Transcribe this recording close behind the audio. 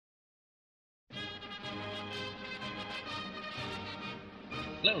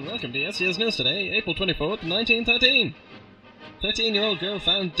Hello and welcome to SCS News today, April 24th, 1913. 13-year-old girl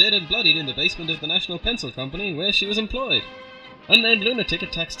found dead and bloodied in the basement of the National Pencil Company where she was employed. Unnamed lunatic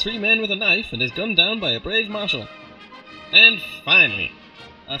attacks 3 men with a knife and is gunned down by a brave marshal. And finally,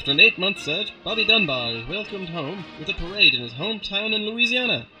 after an 8-month search, Bobby Dunbar is welcomed home with a parade in his hometown in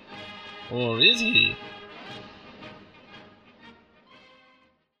Louisiana. Or is he?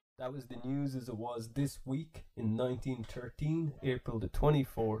 That was the news as it was this week in 1913, April the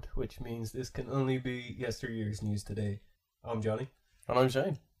 24th, which means this can only be yesteryear's news today. I'm Johnny. And I'm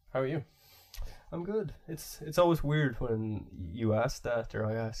Shane. How are you? I'm good. It's always weird when you ask that or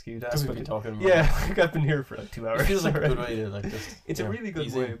I ask you that. Because we've been talking about yeah, I've been here for like 2 hours. It feels like a good way to like just. It's a really good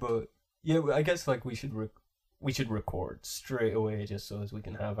easy. way, but yeah, I guess like we should record straight away just so as we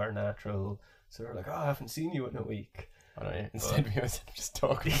can have our natural sort of like, oh, I haven't seen you in a week. I don't know, instead we were just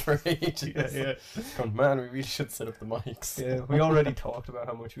talking for ages. Yeah. Going, man, we really should set up the mics. Yeah, we already talked about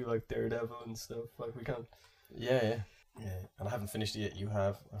how much we like Daredevil and stuff. Like we can't. Yeah. And I haven't finished it yet. You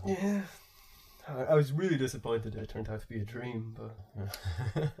have. Yeah. I was really disappointed it turned out to be a dream, but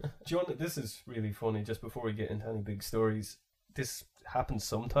John, this is really funny. Just before we get into any big stories, this happened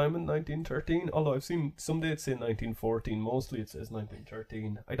sometime in 1913. Although I've seen some dates say 1914, mostly it says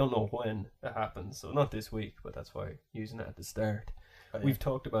 1913. I don't know when it happened, so not this week, but that's why I'm using it at the start. Oh, yeah. We've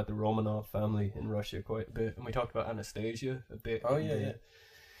talked about the Romanov family in Russia quite a bit, and we talked about Anastasia a bit. Oh,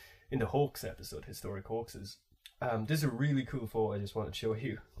 in the hoax episode, historic hoaxes. This is a really cool photo I just wanted to show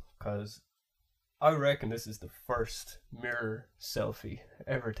you because I reckon this is the first mirror selfie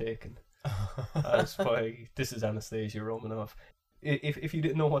ever taken. That's why this is Anastasia Romanov. If you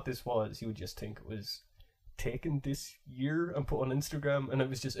didn't know what this was, you would just think it was taken this year and put on Instagram, and it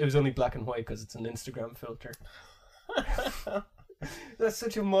was only black and white because it's an Instagram filter. That's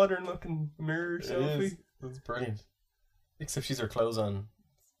such a modern looking mirror selfie. Is. That's brilliant. Except she's her clothes on.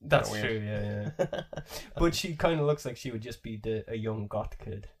 That's Kinda true, yeah. But she kind of looks like she would just be a young goth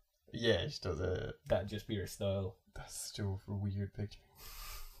kid. Yeah, she does a. That'd just be her style. That's such a weird picture.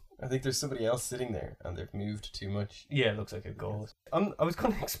 I think there's somebody else sitting there and they've moved too much. Yeah, it looks like a ghost. I was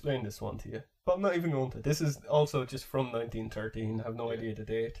going to explain this one to you, but I'm not even going to. This is also just from 1913. I have no idea the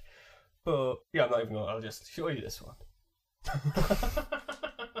date. But yeah, I'm not even going to. I'll just show you this one.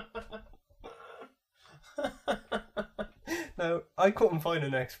 Now, I couldn't find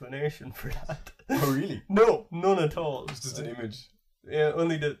an explanation for that. Oh, really? No, none at all. It's just an image. Yeah,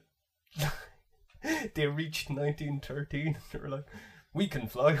 only that they reached 1913. They were like, we can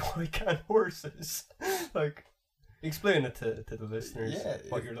fly, why can't horses? Like, explain it to the listeners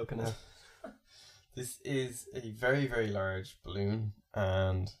what you're looking at. This is a very, very large balloon,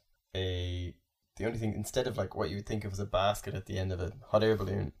 and the only thing, instead of like what you would think of as a basket at the end of a hot air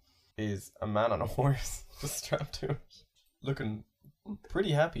balloon, is a man on a horse just strapped to it, looking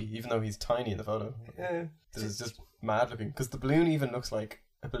pretty happy, even though he's tiny in the photo. Yeah. This is just mad looking, because the balloon even looks like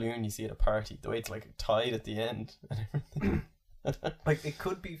a balloon you see at a party, the way it's like tied at the end and everything. Like, it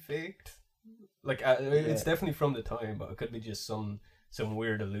could be faked. Like, it's definitely from the time, but it could be just some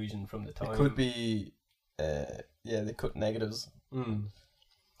weird illusion from the time. It could be, they cut negatives. We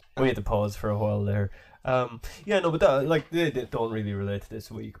had to pause for a while there. But that, like, they don't really relate to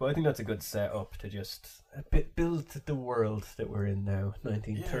this week, but I think that's a good setup to just build the world that we're in now,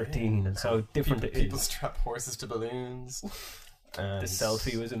 1913, and so different it is. People strap horses to balloons. And the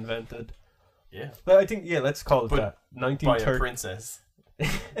selfie was invented. Yeah. But I think, let's call it that. By a princess.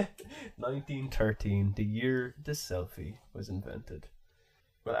 1913, the year the selfie was invented.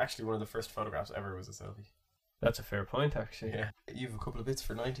 Well, actually, one of the first photographs ever was a selfie. That's a fair point, actually. Yeah. You have a couple of bits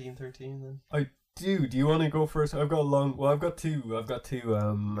for 1913 then? I do. Do you want to go first? I've got two. I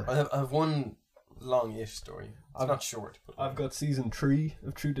have one long-ish story. It's not short. But I've got season 3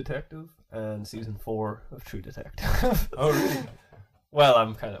 of True Detective and season 4 of True Detective. Oh, really? Well,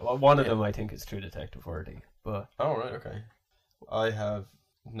 I'm kind of one of them. I think is True Detective worthy, but oh right, okay. I have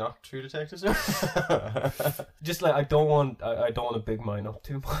not True Detective. just like I don't want to big mine up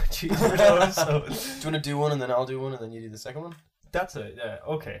too much either. Though, so. Do you want to do one and then I'll do one and then you do the second one? That's it. Yeah.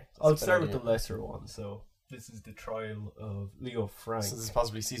 Okay. I'll start with the lesser one. So this is the trial of Leo Frank. So this is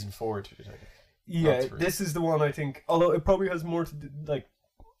possibly season 4 True Detective. Yeah, this is the one I think. Although it probably has more to do. Like,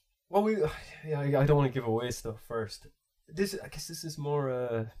 well, I don't want to give away stuff first. I guess this is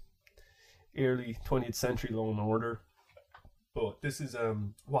more early 20th century Law and Order. But this is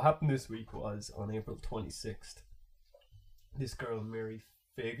what happened this week was on April 26th. This girl Mary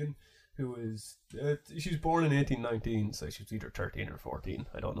Fagan, who was she was born in 1819, so she was either 13 or 14.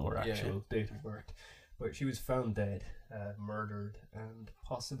 I don't know her actual date of birth, but she was found dead, murdered, and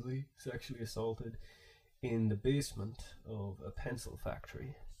possibly sexually assaulted in the basement of a pencil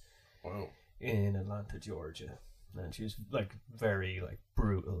factory Wow. in Atlanta, Georgia. And she was like very like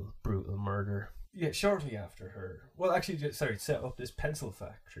brutal murder. Yeah, shortly after her, well, actually, set up this pencil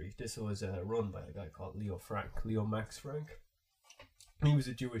factory. This was run by a guy called Leo Max Frank. He was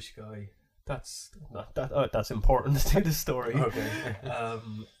a Jewish guy. That's not that. Oh, that's important to the story. Okay.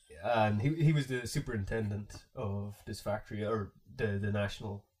 And he was the superintendent of this factory, or the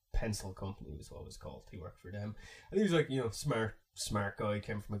National Pencil Company was what it was called. He worked for them, and he was like, you know, smart guy,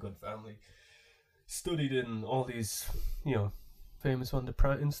 came from a good family, studied in all these, you know, famous one, the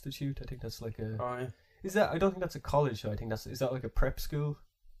Pratt Institute. I think that's like a. Oh yeah. Is that? I don't think that's a college. I think is that like a prep school?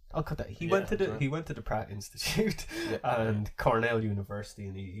 I'll cut that. He went to the Pratt Institute and Cornell University,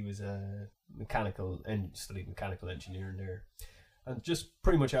 and he was a studied mechanical engineering there. And just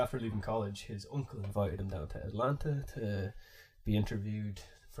pretty much after leaving college, his uncle invited him down to Atlanta to be interviewed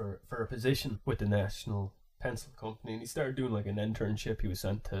for a position with the National Pencil Company, and he started doing like an internship. He was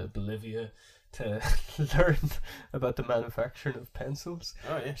sent to Bolivia to learn about the manufacturing of pencils.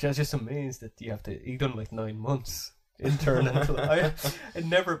 Oh yeah. I was just amazed that he done like 9 months intern until I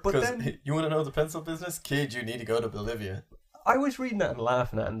never. But then you want to know the pencil business, kid, you need to go to Bolivia. I was reading that and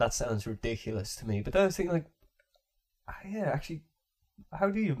laughing at it, and that sounds ridiculous to me. But then I was thinking like, yeah, actually, how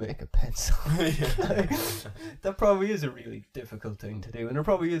do you make a pencil? That probably is a really difficult thing to do, and there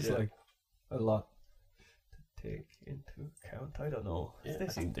probably is like a lot to take into account. I don't know. They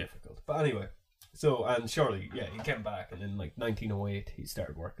seem difficult, but anyway. So, and surely, he came back, and in like 1908, he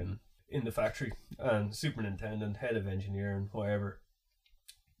started working in the factory and superintendent, head of engineering, whatever.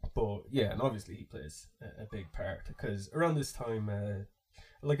 But yeah, and obviously he plays a big part, because around this time,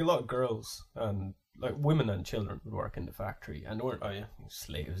 like a lot of girls and like women and children would work in the factory, and they weren't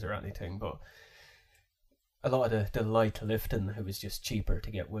slaves or anything, but a lot of the light lifting, it was just cheaper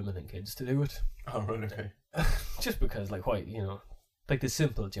to get women and kids to do it. Oh right, okay. Just because like why, you know, like the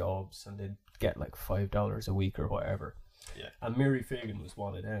simple jobs, and they'd get like $5 a week or whatever. Yeah. And Mary Fagan was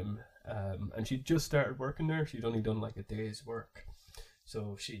one of them, and she'd just started working there. She'd only done like a day's work,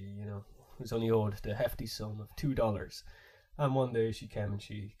 so she, you know, was only owed the hefty sum of $2. And one day she came and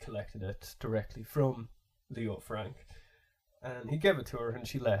she collected it directly from Leo Frank, and he gave it to her, and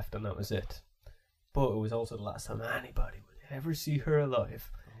she left, and that was it. But it was also the last time anybody would ever see her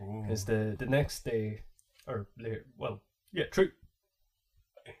alive, because the next day, or later, well, yeah,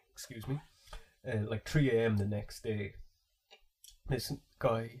 like 3 a.m. the next day, this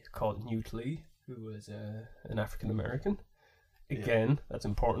guy called Newt Lee, who was an African American, again, that's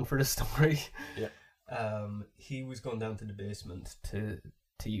important for the story. Yeah. He was going down to the basement to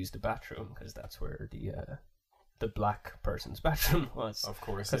use the bathroom, because that's where the black person's bathroom was. Of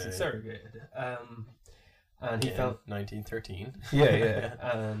course, because it's segregated. And he found 1913. Yeah,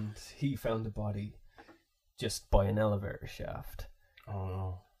 and he found the body just by an elevator shaft. Oh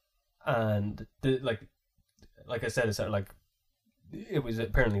no. And like I said, it's like it was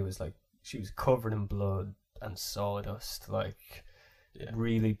like she was covered in blood and sawdust, like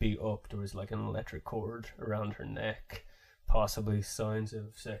really beat up. There was like an electric cord around her neck, possibly signs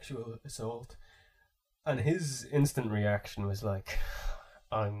of sexual assault. And his instant reaction was like,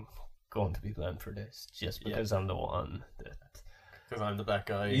 I'm going to be blamed for this just because I'm the one that. Because I'm the black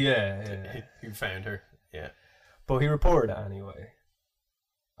guy. Yeah. Who found her. Yeah. But he reported it anyway.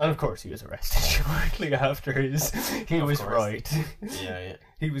 And of course he was arrested shortly after he was right. Yeah.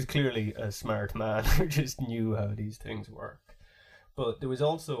 He was clearly a smart man who just knew how these things work. But there was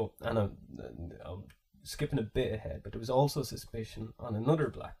also, and I'm skipping a bit ahead, but there was also suspicion on another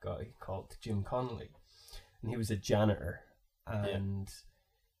black guy called Jim Connolly. And he was a janitor. And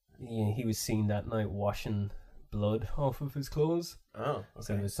he was seen that night washing blood off of his clothes. Oh, okay.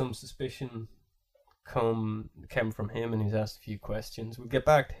 So there was some suspicion came from him, and he was asked a few questions. We'll get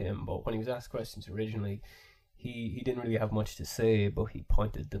back to him, but when he was asked questions originally, he didn't really have much to say, but he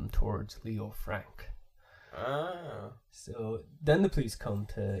pointed them towards Leo Frank. Ah. So then the police come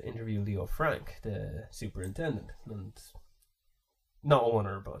to interview Leo Frank, the superintendent, and not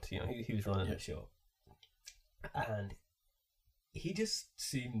owner, but you know he was running the show, and he just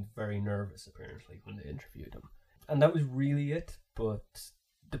seemed very nervous apparently when they interviewed him, and that was really it. But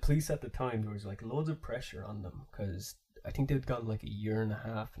the police at the time, there was like loads of pressure on them, because I think they'd gone like a year and a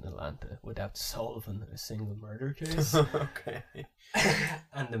half in Atlanta without solving a single murder case. Okay.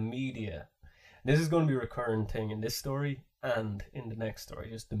 And the media, this is going to be a recurring thing in this story and in the next story,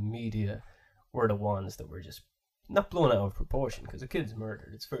 just the media were the ones that were just not blown out of proportion, because the kid's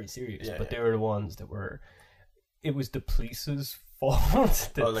murdered, it's very serious, but they were the ones that were, it was the police's fault.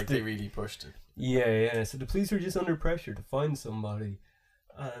 They really pushed it. Yeah, so the police were just under pressure to find somebody.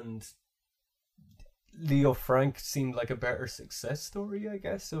 And Leo Frank seemed like a better success story, I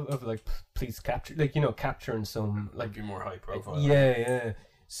guess, of like police capture, like, you know, capturing some Like like be more high profile. yeah.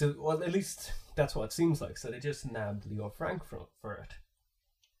 So, well, at least that's what it seems like. So they just nabbed Leo Frank for it.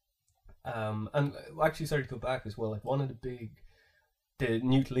 And actually, sorry to go back as well. Like one of the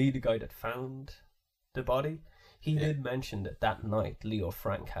Newt Lee, the guy that found the body, he did mention that night Leo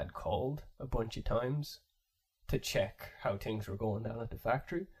Frank had called a bunch of times to check how things were going down at the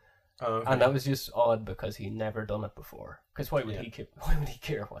factory. Oh, okay. And that was just odd because he'd never done it before. Because why would he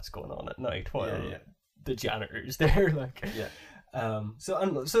care what's going on at night while the janitor's there? Like, so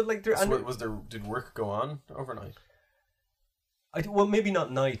like there. Did work go on overnight? Well, maybe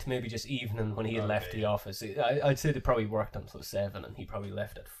not night, maybe just evening when he had left the office. I'd say they probably worked until 7 and he probably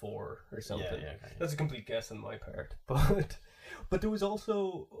left at 4 or something. Okay. That's a complete guess on my part. But there was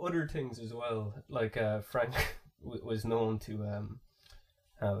also other things as well. Like Frank was known to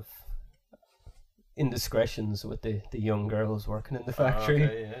have indiscretions with the young girls working in the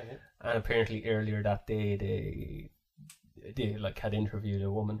factory. And apparently earlier that day they like had interviewed a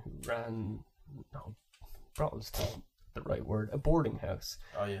woman who ran brothels the right word, a boarding house.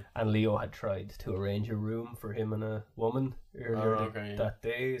 And Leo had tried to arrange a room for him and a woman earlier that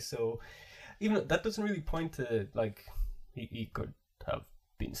day. So even that doesn't really point to like he could have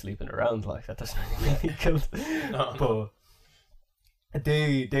been sleeping around, like that doesn't really killed. But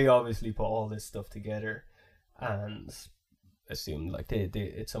they obviously put all this stuff together and assumed like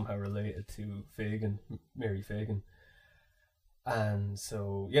it somehow related to Mary Fagan. And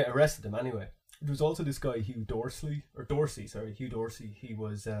so arrested him anyway. There was also this guy Hugh Dorsey. He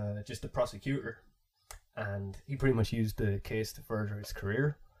was just a prosecutor, and he pretty much used the case to further his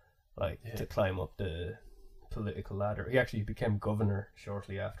career, to climb up the political ladder. He actually became governor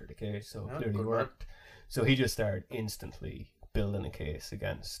shortly after the case, so it clearly worked. So he just started instantly building a case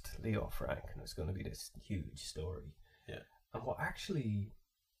against Leo Frank, and it was going to be this huge story. Yeah. And what actually,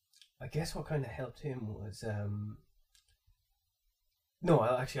 I guess what kind of helped him was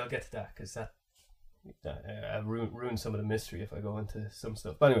I'll get to that because I'll ruin some of the mystery if I go into some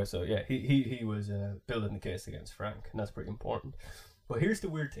stuff. But anyway, so yeah, he was building the case against Frank, and that's pretty important. But here's the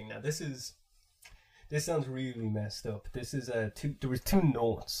weird thing. Now this sounds really messed up. This is there was 2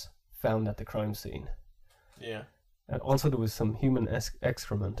 notes found at the crime scene. Yeah. And also there was some human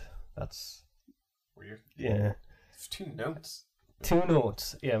excrement. That's weird. Yeah. It's 2 notes. 2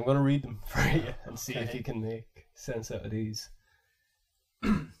 notes. Yeah, I'm gonna read them for you and see if you can make sense out of these.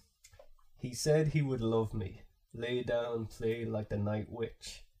 He said he would love me, lay down, play like the night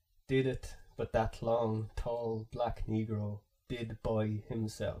witch. Did it, but that long, tall, black Negro did by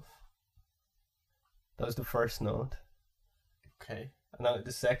himself. That was the first note. Okay. And now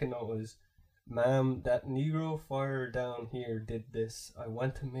the second note was, ma'am, that Negro fire down here did this. I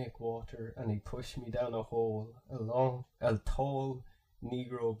went to make water and he pushed me down a hole. A tall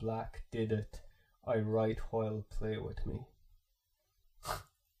Negro black did it. I write while play with me.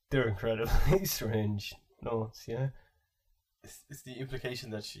 They're incredibly strange notes, yeah. Is the implication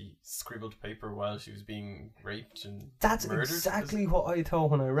that she scribbled paper while she was being raped and That's murdered? exactly what I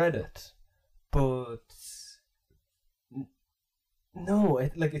thought when I read it. But no,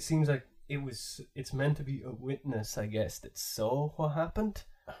 it seems like it's meant to be a witness, I guess, that saw what happened.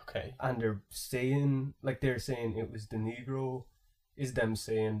 Okay. And they're saying it was the Negro. Is them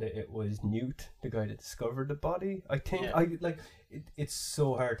saying that it was Newt, the guy that discovered the body? I think it's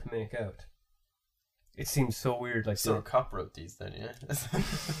so hard to make out. It seems so weird. Like so, a cop wrote these then, yeah.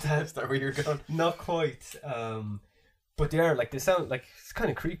 Is that where you're going? Not quite. But they are they sound like it's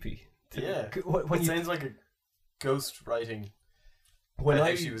kind of creepy. It sounds like a ghost writing.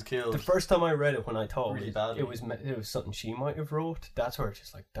 When she was killed. The first time I read it, when I thought really it was something she might have wrote. That's where it's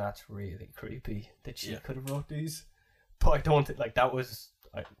just like that's really creepy that she could have wrote these. But I don't that was.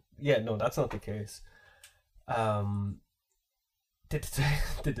 No, that's not the case. The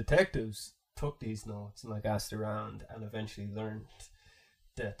detectives took these notes and asked around and eventually learned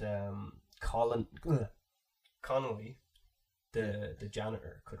that Connolly, the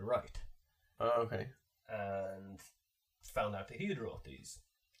janitor, could write. Oh, okay. And found out that he had wrote these,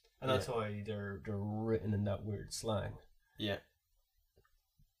 and that's why they're written in that weird slang. Yeah.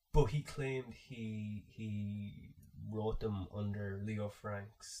 But he claimed he wrote them under Leo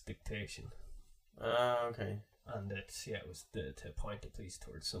Frank's dictation. Okay. And it was to point the police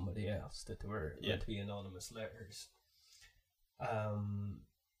towards somebody else, that they were meant to be anonymous letters. And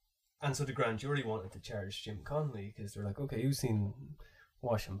so the grand jury wanted to charge Jim Connolly because they're like, okay, you've seen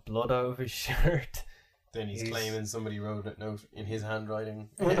washing blood out of his shirt. Then he's claiming somebody wrote a note in his handwriting.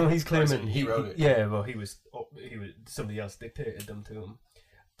 Well, no, he's claiming he wrote it. Yeah, well, he was somebody else dictated them to him.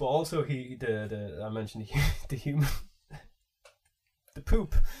 But also I mentioned the human, the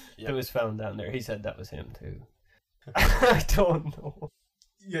poop that was found down there. He said that was him too. I don't know.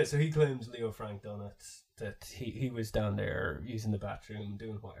 Yeah, so he claims Leo Frank done it. That he was down there using the bathroom,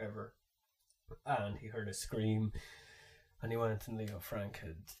 doing whatever, and he heard a scream, and he went, and Leo Frank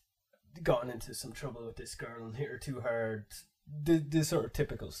had gotten into some trouble with this girl and hit her too hard. The sort of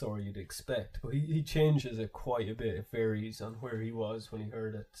typical story you'd expect, but he changes it quite a bit. It varies on where he was when he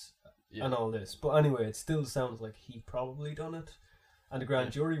heard it and all this. But anyway, it still sounds like he probably done it, and the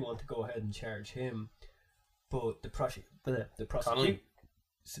grand jury want to go ahead and charge him, but the prosecutor, they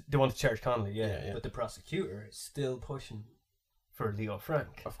want to charge Connolly, but the prosecutor is still pushing for Leo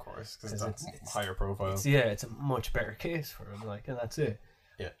Frank. Of course, because that's higher profile. It's a much better case for him, and that's it.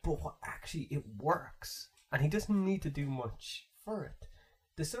 Yeah. But actually, it works. And he doesn't need to do much for it.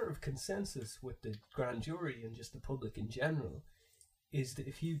 The sort of consensus with the grand jury and just the public in general is that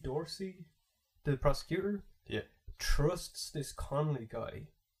if Hugh Dorsey, the prosecutor, trusts this Connolly guy,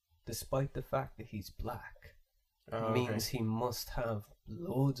 despite the fact that he's black, means he must have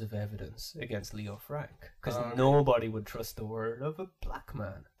loads of evidence against Leo Frank. Because nobody would trust the word of a black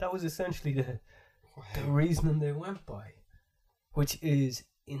man. That was essentially the reasoning they went by, which is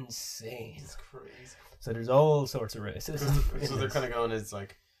insane. It's crazy. So there's all sorts of racism. So they're kind of going, it's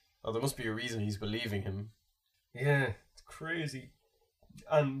like, oh, there must be a reason he's believing him. Yeah, it's crazy.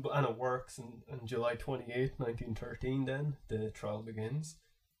 And it works. And on July 28th, 1913, then, the trial begins.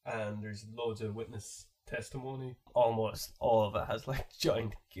 And there's loads of witness testimony. Almost all of it has like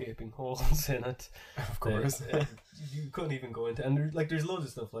giant gaping holes in it. Of course. You couldn't even go into. And there's loads of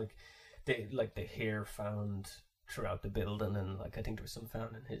stuff like the hair found throughout the building, and like I think there was some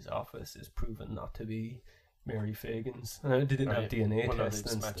found in his office is proven not to be Mary Fagan's. They didn't have DNA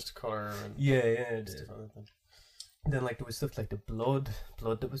tests and matched colour and stuff like that. Then like there was stuff like the blood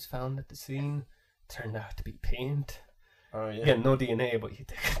that was found at the scene turned out to be paint. Oh yeah. Again, no DNA, but you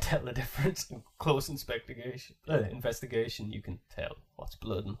can tell the difference. In close investigation, you can tell what's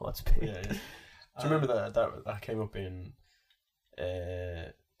blood and what's paint. Yeah. Do you remember that came up in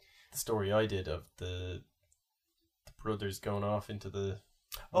the story I did of the brothers going off into the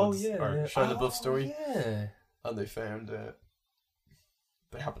woods, Shia LaBeouf story, and they found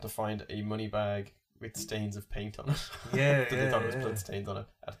they happened to find a money bag with stains of paint on it. They thought it was blood stains on it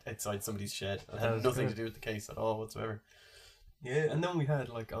outside somebody's shed. It had nothing to do with the case at all whatsoever. Yeah, and then we had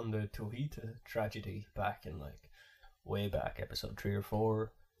like on the Towhita tragedy back in way back episode 3 or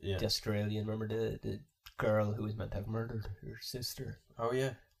 4. Yeah, the Australian. Remember the girl who was meant to have murdered her sister? Oh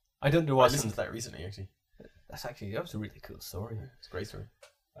yeah, I listened to that recently actually. That was a really cool story. It's a great story.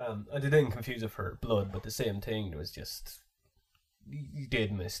 I didn't confuse it for blood, but the same thing. There was just you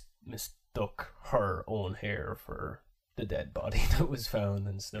did mistook her own hair for the dead body that was found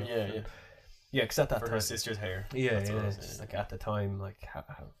and stuff. Yeah. Because at that time, her sister's hair. It's like at the time, like how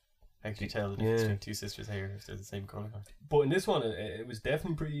can you tell the difference between two sisters' hair if they're the same colour? But in this one, it was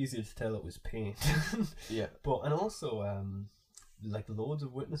definitely pretty easy to tell it was paint. Yeah. And also like loads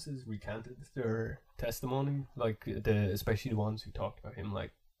of witnesses recanted their testimony, like especially the ones who talked about him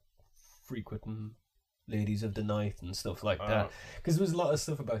like frequenting ladies of the night and stuff like that, because there was a lot of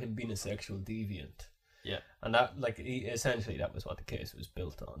stuff about him being a sexual deviant. Yeah, and that essentially that was what the case was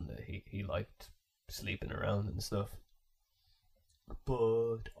built on, that he liked sleeping around and stuff.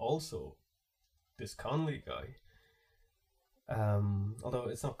 But also this Connolly guy, although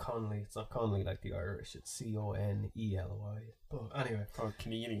it's not Connolly like the Irish, it's Conely. But anyway,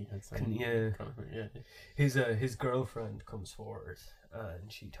 Keneally. His girlfriend comes forward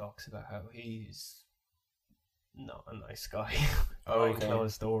and she talks about how he's not a nice guy. Behind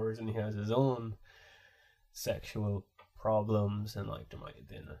closed doors, and he has his own sexual problems, and like there might have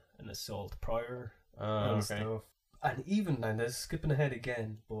been an assault prior and stuff. And even then, there's skipping ahead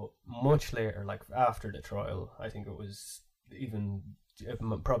again, but much later, like after the trial, I think it was even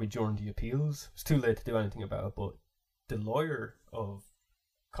probably during the appeals. It's too late to do anything about it, but the lawyer of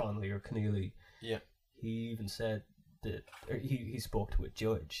Connolly or Keneally, he even said that he spoke to a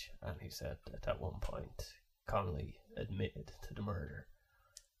judge, and he said that at one point Connolly admitted to the murder.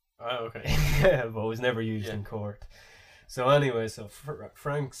 Oh, okay. Yeah, but was never used in court. So anyway,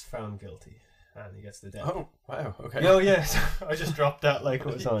 Frank's found guilty, and he gets the death. Oh, wow, okay. Oh, yeah, I just dropped that like it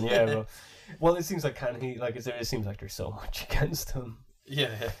was on, well, it seems like it seems like there's so much against him.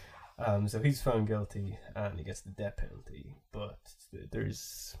 Yeah. So he's found guilty, and he gets the death penalty, but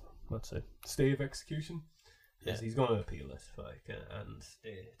there's, stay of execution? Yeah. He's going to appeal it, and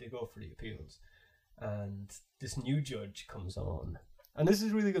they go for the appeals. And this new judge comes on, and this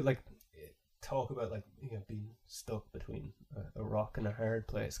is really good. Like, talk about like being stuck between a rock and a hard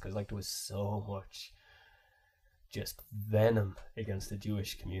place, because like there was so much just venom against the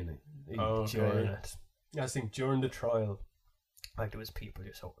Jewish community during it. I think during the trial, like there was people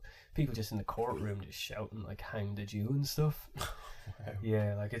just in the courtroom just shouting like "hang the Jew" and stuff. Wow.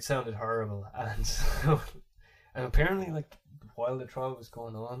 Yeah, like it sounded horrible, and so, and apparently like while the trial was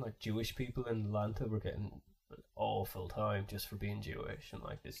going on, like Jewish people in Atlanta were getting an awful time just for being Jewish, and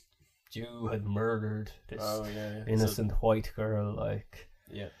like this Jew had murdered this innocent white girl, like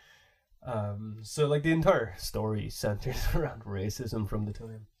so like the entire story centers around racism from the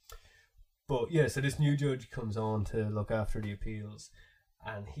time. But yeah, so this new judge comes on to look after the appeals,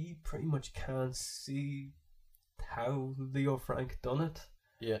 and he pretty much can't see how Leo Frank done it.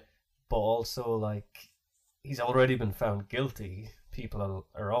 Yeah. But also, like, he's already been found guilty. People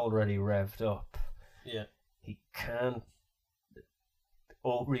are already revved up. Yeah. He can't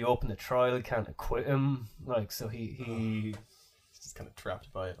reopen the trial, can't acquit him. Like, so he's just kind of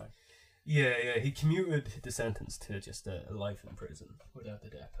trapped by it, like. Yeah, he commuted the sentence to just a life in prison without the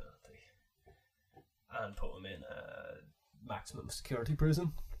death penalty. And put him in a maximum security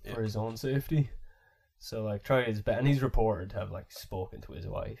prison for his own safety. So like try his best, and he's reported to have like spoken to his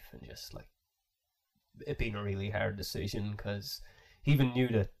wife and just like it being a really hard decision, because he even knew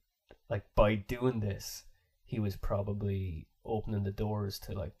that like by doing this he was probably opening the doors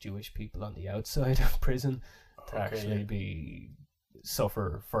to like Jewish people on the outside of prison to actually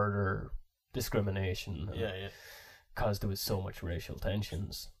suffer further discrimination. Because there was so much racial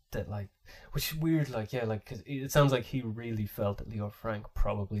tensions. That like, which is weird, like because it sounds like he really felt that Leo Frank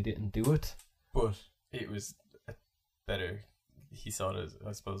probably didn't do it, but it was better. He saw it as,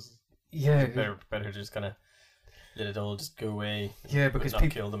 I suppose, better just kind of let it all just go away. Yeah, because people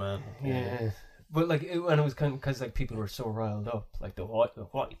kill the man. Yeah, but like when it was kind of because like people were so riled up, like the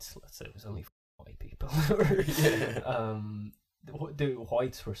whites. Let's say it was only white people. The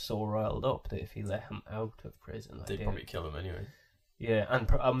whites were so riled up that if he let him out of prison, like, they'd probably kill him anyway. Yeah, and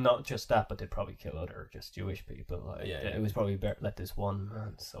not just that, but they'd probably kill other just Jewish people. Like, it was probably better let this one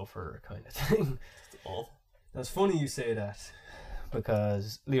man suffer, kind of thing. That's funny you say that,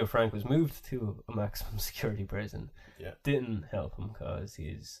 because Leo Frank was moved to a maximum security prison. Yeah, didn't help him because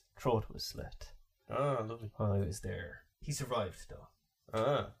his throat was slit. Oh, lovely. While he was there, he survived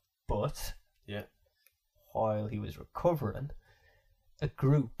though. But while he was recovering, a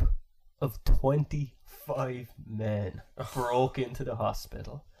group of 25 men broke into the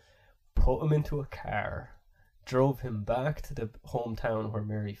hospital, put him into a car, drove him back to the hometown where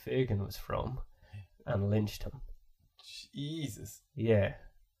Mary Fagan was from, and lynched him. Jesus. Yeah.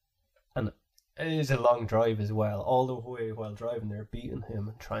 And it is a long drive as well. All the way while driving, they're beating him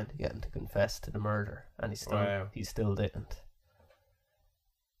and trying to get him to confess to the murder, and he still didn't.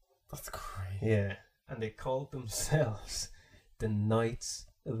 That's crazy. Yeah. And they called themselves the Knights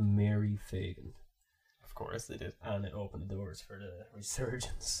of Mary Fagan. Of course they did. And it opened the doors for the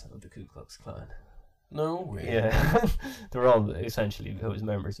resurgence of the Ku Klux Klan. No way. Yeah. They were all essentially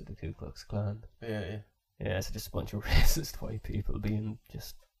members of the Ku Klux Klan. Yeah. Yeah, so just a bunch of racist white people being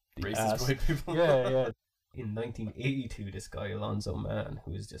just the racist white people. Yeah. In 1982, this guy Alonzo Mann,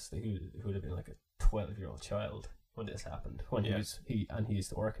 who would have been like a 12-year-old child when this happened, when he used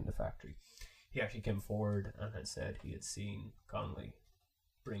to work in the factory. He actually came forward and had said he had seen Connolly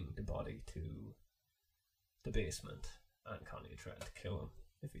bring the body to the basement, and Connolly had tried to kill him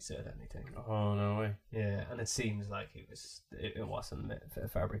if he said anything. Oh, no way. Yeah, and it seems like it wasn't a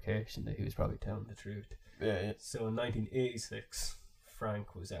fabrication, that he was probably telling the truth. Yeah. So in 1986,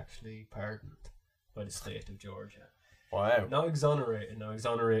 Frank was actually pardoned by the state of Georgia. Wow. Not exonerated. Now,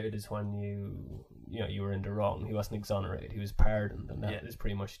 exonerated is when you were in the wrong. He wasn't exonerated. He was pardoned, and that is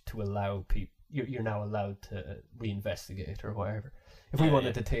pretty much to allow people. You're now allowed to reinvestigate or whatever. If we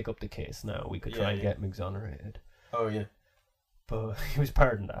wanted to take up the case now, we could try and get him exonerated. Oh yeah. But he was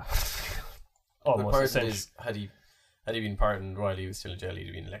pardoned after. Almost. Had he been pardoned while he was still in jail, he'd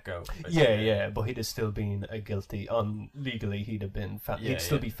have been let go. Yeah, but he'd have still been guilty. Legally, he'd have been found. He'd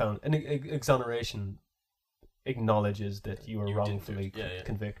still be found. And exoneration acknowledges that you were wrongfully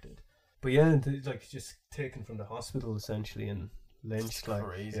convicted. But just taken from the hospital essentially and lynched. That's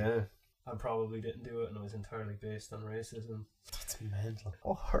crazy. I probably didn't do it, and it was entirely based on racism. That's mental.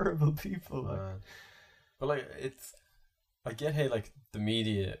 Oh, horrible people. Man. But I get how the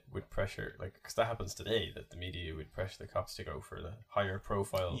media would pressure, because that happens today, that the media would pressure the cops to go for the higher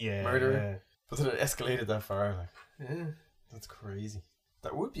profile murder. Yeah. But then it escalated that far. That's crazy.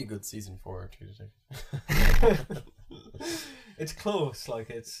 That would be a good season 4 True Detective. It's close,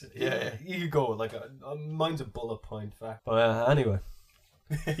 you could go mine's a bullet point fact. But anyway,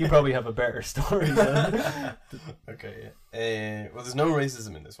 You probably have a better story then. Okay, yeah. Well, there's no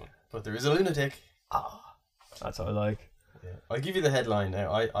racism in this one, but there is a lunatic. That's what I like. Yeah. I'll give you the headline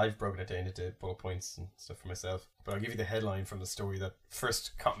now. I've broken it down into bullet points and stuff for myself, but I'll give you the headline from the story that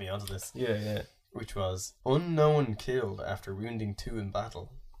first caught me onto this, Yeah. which was Unknown Killed After Wounding 2 in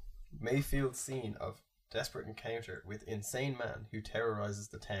Battle. Mayfield Scene of Desperate Encounter with Insane Man Who Terrorizes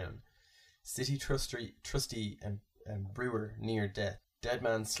the Town. City trustee and brewer near death. Dead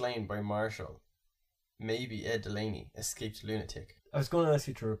man slain by Marshall. Maybe Ed Delaney, escaped lunatic. I was going to ask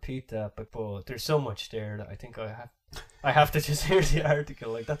you to repeat that, but there's so much there that I think I have to just hear the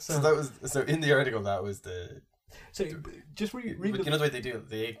article. Like that's So in the article that was the. So just read You know the way they do it?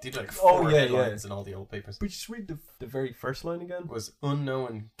 They did like Oh, four yeah, headlines in all the old papers. but just read the very first line again. Was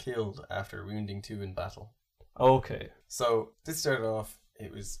unknown killed after wounding 2 in battle. Okay. So this started off.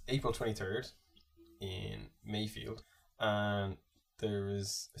 It was April 23rd in Mayfield, and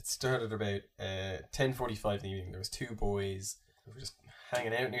it started about 10:45 in the evening. There was 2 boys who were just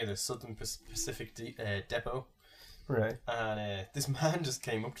hanging out near the Southern Pacific depot, Right. and this man just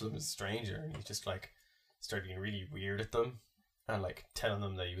came up to them as a stranger, and he just like started getting really weird at them, and like telling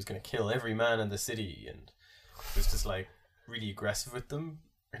them that he was going to kill every man in the city, and was just like really aggressive with them.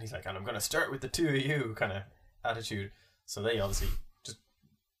 And he's like, and I'm going to start with the 2 of you kind of attitude. So they obviously just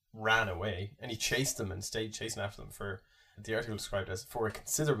ran away, and he chased them and stayed chasing after them for, the article described as, for a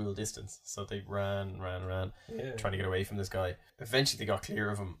considerable distance. So they ran, Yeah. trying to get away from this guy. Eventually they got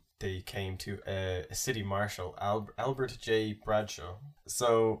clear of him. They came to a city marshal, Albert J. Bradshaw.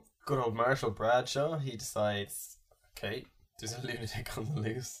 So good old Marshal Bradshaw, he decides, okay, there's a lunatic on the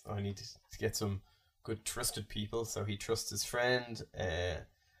loose. I need to get some good trusted people. So he trusts his friend,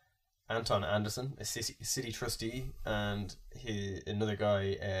 Anton Anderson, a city trustee, and another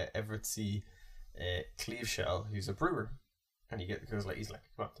guy, Everett C. Cleaveshell, who's a brewer. And he's like,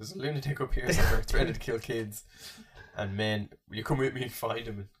 come on, there's a lunatic up here somewhere threatening to kill kids and men. Will you come with me and find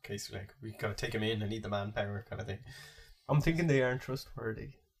him in case we gotta take him in? I need the manpower, kind of thing. I'm thinking they aren't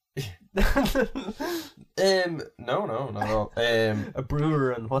trustworthy. No, not at all. A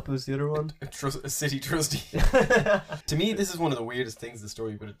brewer, and what was the other one? A city trustee. To me, this is one of the weirdest things in the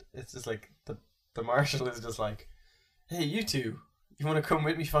story, but it's just like the marshal is just like, hey, you two, you want to come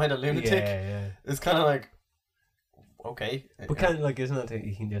with me find a lunatic? Yeah. It's kind of like, okay. But kind of like, isn't it that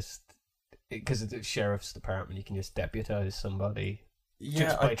you can just, because it's the sheriff's department, you can just deputize somebody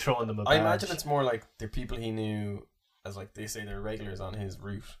just by throwing them a badge. I imagine it's more like they're people he knew, as like they say they're regulars on his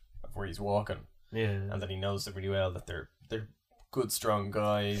route of where he's walking. Yeah. And that he knows them really well, that they're good, strong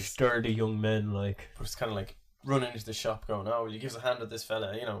guys. Sturdy young men, like. But it's kind of like running into the shop going, oh, will you give us a hand with this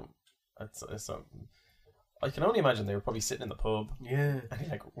fella? You know, it's I can only imagine they were probably sitting in the pub. Yeah. And he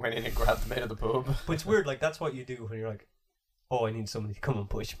like went in and grabbed them out of the pub. But it's weird, like that's what you do when you're like, oh, I need somebody to come and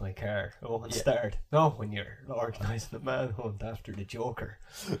push my car. Oh, and start. No, when you're organising a manhunt after the Joker.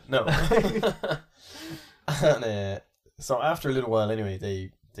 No. And so after a little while anyway,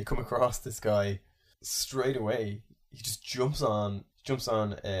 they come across this guy straight away. He just jumps on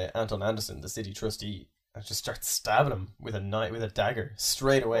Anton Anderson, the city trustee, and just starts stabbing him with a dagger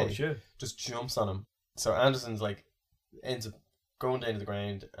straight away. Oh shit. Just jumps on him. So Anderson's like ends up going down to the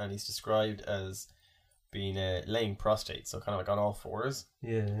ground, and he's described as being laying prostrate, so kind of like on all fours.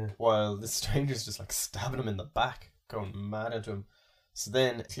 Yeah. While the stranger's just like stabbing him in the back, going mad into him. So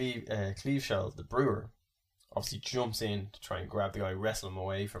then Cleaveshell, the brewer, obviously jumps in to try and grab the guy, wrestle him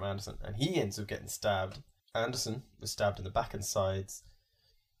away from Anderson, and he ends up getting stabbed. Anderson was stabbed in the back and sides,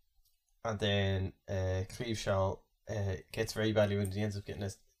 and then Cleaveshell gets very badly wounded. He ends up getting a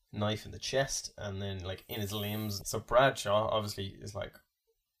knife in the chest and then like in his limbs. So Bradshaw obviously is like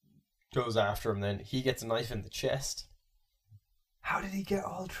goes after him. Then he gets a knife in the chest. How did he get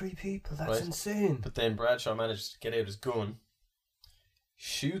all 3 people? That's Right. insane. But then Bradshaw manages to get out his gun,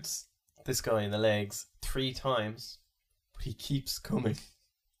 shoots this guy in the legs 3 times, but he keeps coming.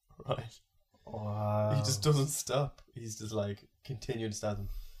 Right. Wow. He just doesn't stop. He's just like continuing to stab him.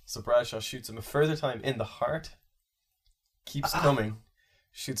 So Bradshaw shoots him a further time in the heart, keeps coming,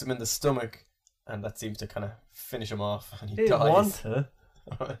 shoots him in the stomach, and that seems to kind of finish him off, and he Didn't dies. want to.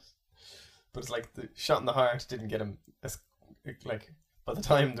 Right. But it's like the shot in the heart didn't get him like by the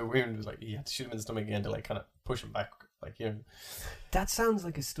time the wound was like he had to shoot him in the stomach again to like kind of push him back, like, you know. That sounds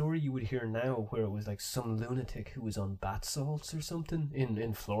like a story you would hear now, where it was like some lunatic who was on bath salts or something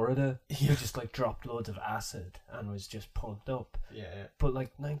in Florida, who just like dropped loads of acid and was just pumped up. Yeah. But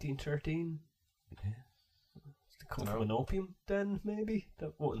like 1913, come from an opium den, maybe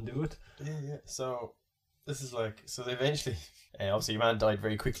that wouldn't do it. Yeah. So this is like, so they eventually obviously your man died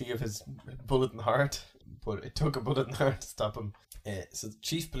very quickly of his bullet in the heart. but it took a bullet in the heart to stop him. So the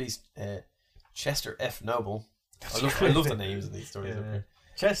Chief Police Chester F. Noble. I love the names of these stories. Yeah. Okay.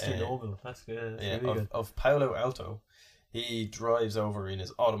 Chester Noble. That's good. That's really good. Of Palo Alto. He drives over in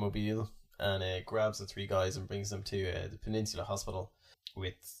his automobile and grabs the three guys and brings them to the Peninsula Hospital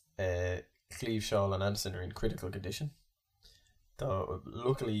with Cleve, Shaw and Anderson are in critical condition. Though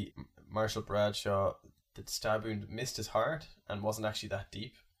luckily Marshal Bradshaw, the stab wound missed his heart and wasn't actually that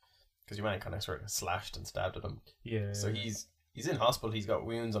deep, because your man kind of sort of slashed and stabbed at him. Yeah. So he's in hospital. He's got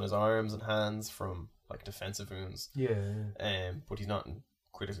wounds on his arms and hands from like defensive wounds. Yeah. But he's not in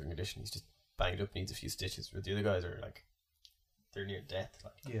critical condition. He's just banged up, needs a few stitches. But the other guys are like, they're near death.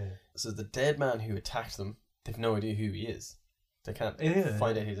 Like. Yeah. So the dead man who attacked them, they've no idea who he is. They can't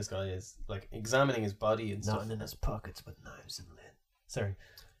find out who this guy is. Like examining his body and stuff. Nothing in his pockets but knives and lead. Sorry.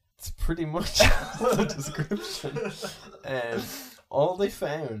 It's pretty much the description. All they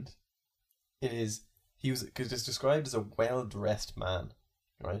found he was because it's described as a well-dressed man,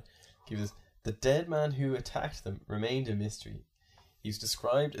 right? The dead man who attacked them remained a mystery. He's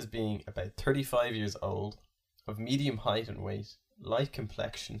described as being about 35 years old, of medium height and weight, light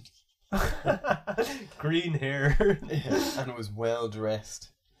complexion, green hair, and was well dressed.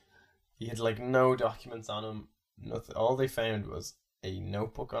 He had like no documents on him. Nothing. All they found was a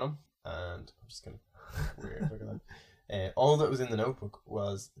notebook on him, and I'm just gonna weird look at that. All that was in the notebook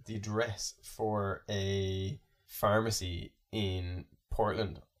was the address for a pharmacy in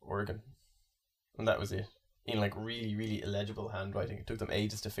Portland, Oregon, and that was it. In like really, really illegible handwriting. It took them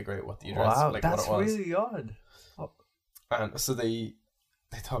ages to figure out what the address, like that's what it was. really odd. And so they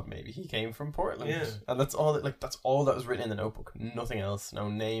thought maybe he came from Portland, Yeah. and that's all that was written in the notebook. Nothing else. No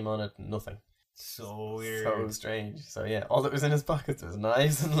name on it. Nothing. So weird. So strange. So yeah, all that was in his pockets was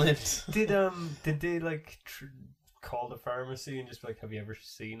knives and lint. Did they like call the pharmacy and just be like, have you ever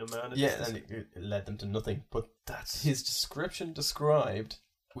seen a man? Yeah, and it led them to nothing. But that's his description described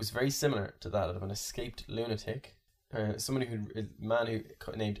was very similar to that of an escaped lunatic. A man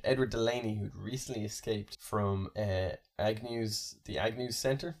who named Edward Delaney, who'd recently escaped from the Agnews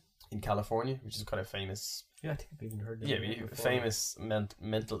Center in California, which is quite a famous. Yeah, I think I've even heard that. Yeah, famous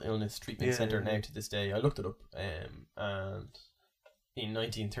mental illness treatment center now to this day. I looked it up, and in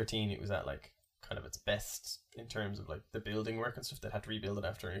 1913 it was at like kind of its best in terms of like the building work and stuff. They had to rebuild it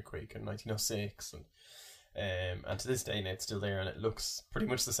after an earthquake in 1906, and to this day now it's still there, and it looks pretty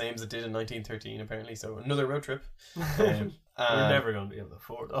much the same as it did in 1913 apparently. So another road trip. We're never going to be able to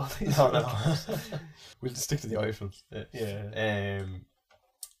afford all these. No. We'll just stick to the Irish ones. Yeah.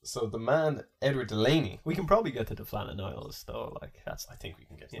 So the man Edward Delaney. We can probably get to the Flannan Isles though. Like that's. I think we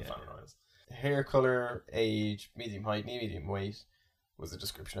can get to the Flannan Isles. Hair color, age, medium height, medium weight was the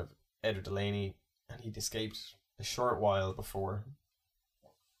description of Edward Delaney, and he'd escaped a short while before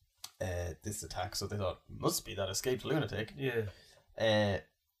this attack. So they thought must be that escaped lunatic. Yeah.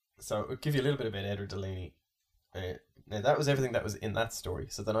 So I'll give you a little bit about Edward Delaney. Now that was everything that was in that story.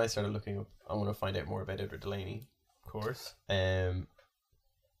 So then I started looking up. I want to find out more about Edward Delaney. Of course.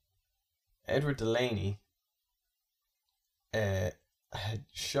 Edward Delaney had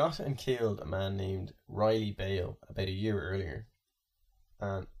shot and killed a man named Riley Bale about a year earlier,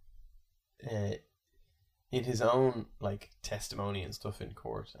 and in his own like testimony and stuff in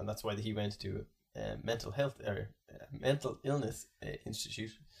court, and that's why he went to a mental illness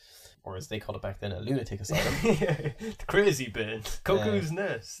institute, or as they called it back then, a lunatic asylum. The crazy bin, Cuckoo's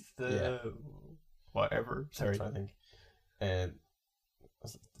Nest, whatever. Sorry, I think.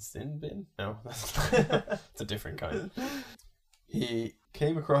 Was it the sin bin? No, it's a different kind. He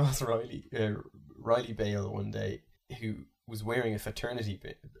came across Riley Bale one day, who was wearing a fraternity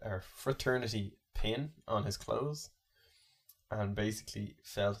pin on his clothes, and basically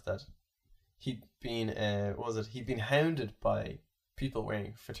felt that he'd been hounded by people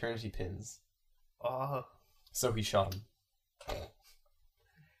wearing fraternity pins. So he shot him.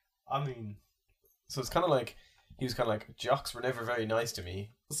 I mean, so it's kind of like. He was kind of like, jocks were never very nice to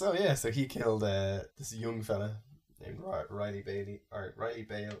me. So yeah, so he killed this young fella named Riley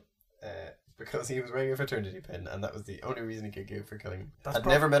Bale because he was wearing a fraternity pin, and that was the only reason he could give for killing him. I'd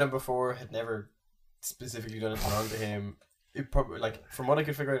never met him before, had never specifically done anything wrong to him. It probably, like, from what I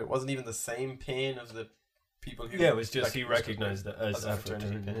could figure out, it wasn't even the same pin of the people who... Yeah, it was just like, he recognised it as a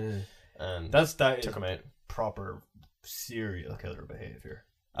fraternity pin. And that took him out. Proper serial killer behaviour.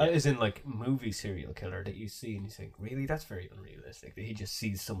 As in, like, movie serial killer that you see and you think, really, that's very unrealistic. That he just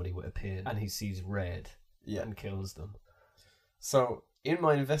sees somebody with a pin and he sees red and kills them. So, in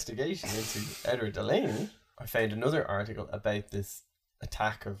my investigation into Edward Delaney, I found another article about this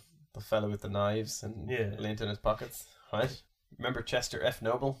attack of the fellow with the knives and lint in his pockets. Right? Remember Chester F.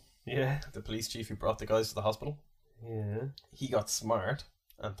 Noble? Yeah. the police chief who brought the guys to the hospital. Yeah. He got smart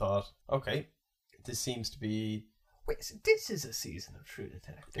and thought, okay, this seems to be... Wait, so this is a season of True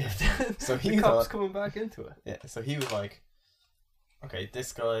Detective. So the he cops thought... coming back into it. Yeah, so he was like, okay,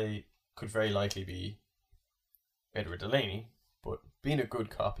 this guy could very likely be Edward Delaney, but being a good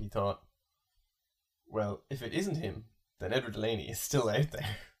cop, he thought, well, if it isn't him, then Edward Delaney is still out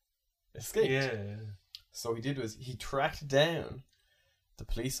there. Escaped. Yeah. So what he did was he tracked down the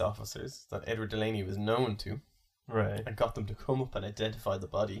police officers that Edward Delaney was known to Right. and got them to come up and identify the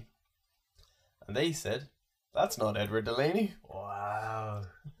body. And they said, that's not Edward Delaney. Wow.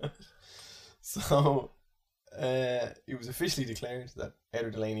 So it was officially declared that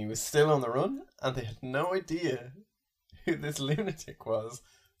Edward Delaney was still on the run, and they had no idea who this lunatic was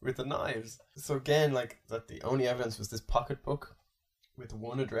with the knives. So again, like, that the only evidence was this pocketbook with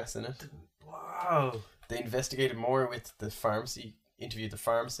one address in it. Wow. They investigated more with the pharmacy, interviewed the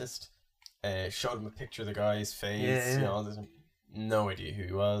pharmacist, showed him a picture of the guy's face, Yeah. you know, there's no idea who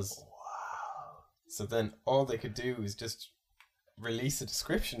he was. Wow. So then all they could do was just release a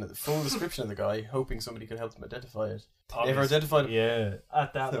description, the full description of the guy, hoping somebody could help them identify it. Never identified him. Yeah.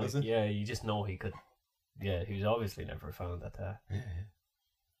 At that, That like, was it. yeah, you just know he could. Yeah, he was obviously never found at that. Yeah.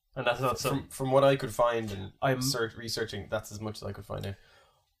 And that's not something. From what I could find and I'm- researching, that's as much as I could find out.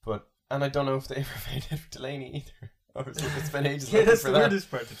 And I don't know if they ever found Edward Delaney either. I spent ages Yeah, looking that's for the that. weirdest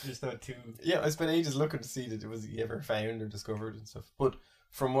part. It's just not too. Yeah, I spent ages looking to see that it was he ever found or discovered and stuff. But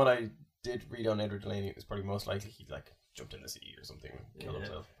from what I did read on Edward Delaney, it was probably most likely he like jumped in the sea or something and killed Yeah.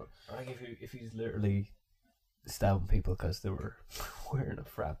 himself. But Like if he's literally stabbing people because they were wearing a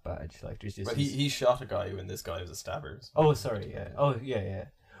frat badge, like there's just. but he shot a guy when this guy was a stabber. So. Oh, sorry. Yeah. Oh, yeah, yeah.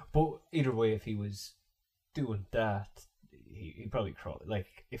 But either way, if he was doing that, he probably crossed.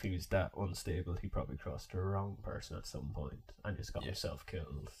 Like if he was that unstable, he probably crossed the wrong person at some point and just got Yeah. himself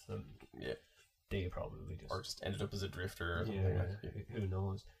killed. And Yeah. they probably just. Or just ended up as a drifter or something. Yeah, Like. who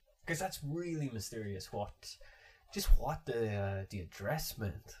knows? Because that's really mysterious. What the address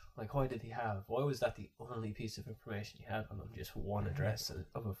meant? Like, why did he have? Why was that the only piece of information he had on him? Just one address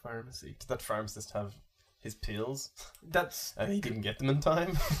of a pharmacy. Did that pharmacist have his pills That's and he didn't get them in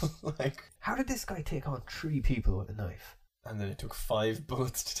time? Like, how did this guy take on 3 people with a knife? and then it took 5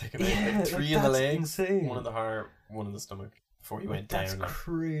 bullets to take him out. Yeah, Like 3 like, in the that's legs, insane. 1 in the heart, 1 in the stomach before he went That's down. Like,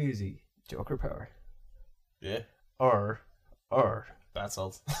 crazy. Joker power. yeah, Or bath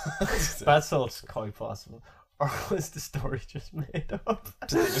salts. bath salt's quite possible. Or was the story just made up?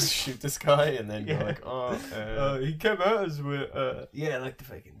 Did they just shoot this guy and then Yeah. go like, He came out as with yeah, like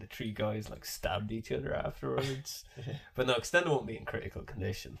the 3 guys like stabbed each other afterwards. Yeah. But no, because then they won't be in critical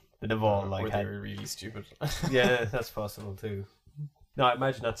condition. They'd have all or like they had, were really stupid. yeah, that's possible too. No, I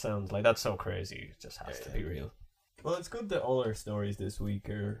imagine that sounds like that's so crazy. It just has Yeah, to yeah. be real. Well, it's good that all our stories this week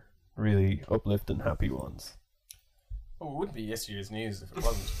are really uplifting, happy ones. Oh, it wouldn't be yesterday's news if it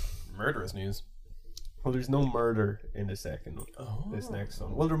wasn't murderous news. Well, there's no murder in the second. Oh. This next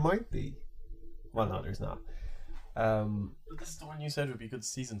one. Well, there might be. Well, no, there's not. This is the one you said would be good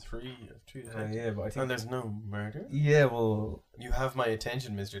season 3 of True Detective. Yeah, but I think. And there's no murder? Yeah, well, You have my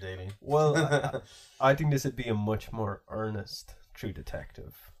attention, Mr. Daly. well, I think this would be a much more earnest True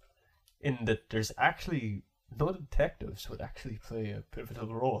Detective, in that there's actually no detectives would actually play a pivotal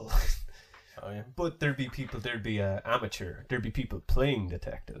role. Oh, yeah. But there'd be people. There'd be amateur. There'd be people playing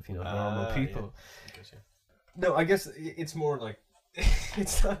detective. You know, normal Ah, people. I get you. No, I guess it's more like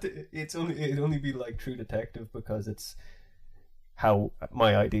it's not. It'd only be like True Detective because it's how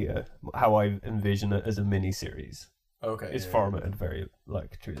I envision it as a mini series. Okay. Is yeah. formatted very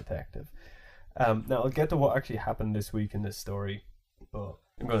like True Detective. Now I'll get to what actually happened this week in this story, but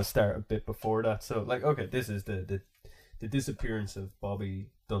I'm going to start a bit before that. So, like, okay, this is the disappearance of Bobby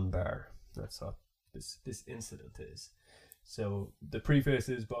Dunbar. That's what this incident is. So the preface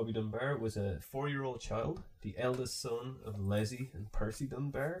is Bobby Dunbar was a 4-year-old child, the eldest son of Leslie and Percy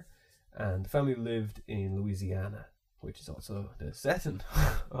Dunbar, and the family lived in Louisiana, which is also the setting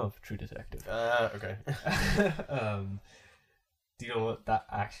of True Detective. Okay. Do you know what? That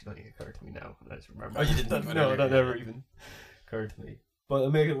actually occurred to me now. I just remember. Oh, you didn't think of it No, earlier, that yeah. never even occurred to me. But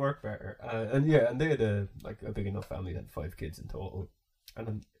it'll make it work better. And they had a big enough family. They had 5 kids in total.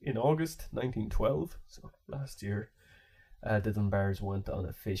 And in August 1912, so last year, the Dunbars went on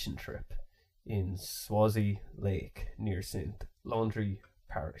a fishing trip in Swazi Lake near St. Laundry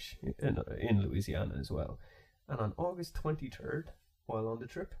Parish in Louisiana as well. And on August 23rd, while on the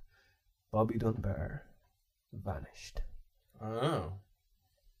trip, Bobby Dunbar vanished. Oh.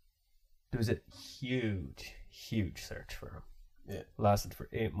 There was a huge search for him. Yeah. Lasted for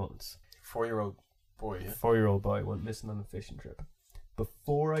 8 months. 4-year-old boy, yeah. 4-year-old boy went missing on a fishing trip.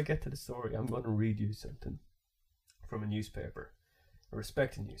 Before I get to the story, I'm going to read you something from a newspaper, a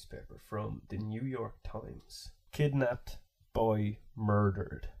respected newspaper, from the New York Times. Kidnapped boy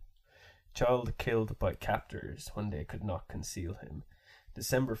murdered. Child killed by captors when they could not conceal him.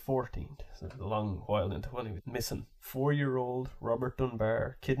 December 14th, so a long while into when he was missing. 4-year-old Robert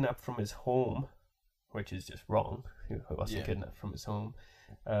Dunbar kidnapped from his home, which is just wrong. He wasn't kidnapped from his home.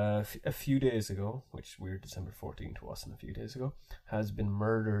 A few days ago, which weird, December 14th wasn't a few days ago, has been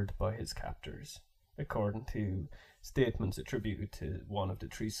murdered by his captors, according to statements attributed to one of the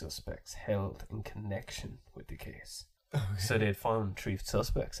 3 suspects held in connection with the case. So they'd found 3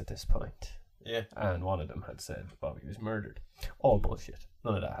 suspects at this point. Yeah. And one of them had said Bobby was murdered. All bullshit.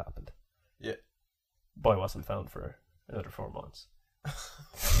 None of that happened. Yeah. Boy wasn't found for another 4 months.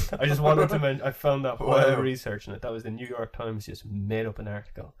 I just wanted to mention, I found that while researching it. That was the New York Times just made up an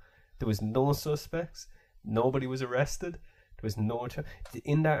article. There was no suspects. Nobody was arrested. There was no...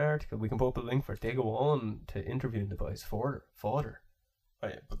 In that article, we can put up a link for it. They go on to interview the boy's father. Oh,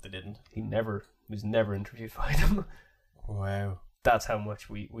 yeah, but they didn't. He was never interviewed by them. Wow. That's how much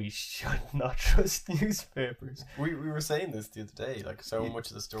we should not trust newspapers. We were saying this the other day, like so much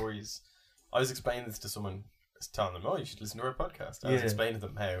of the stories. I was explaining this to someone, telling them, "Oh, you should listen to our podcast." I was explaining to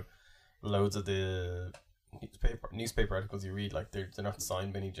them how loads of the newspaper articles you read, like they're not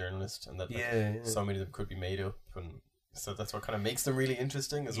signed by any journalist, and that so many of them could be made up, and so that's what kind of makes them really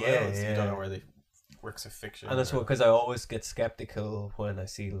interesting as well. Is you don't know where they works of fiction, and that's what, because I always get skeptical when I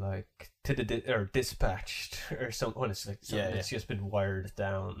see like to the or Dispatched or something when it's like something that's just been wired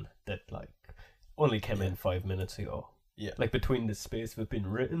down that like only came in 5 minutes ago. Yeah, like between the space of it being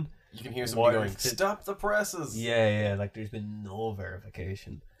written, you can hear somebody going, "Stop the presses!" Yeah, like there's been no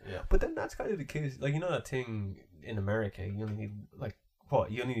verification. Yeah, but then that's kind of the case. Like, you know that thing in America, you only need like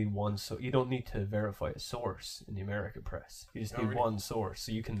you only need one, so you don't need to verify a source in the American press. You just need one source,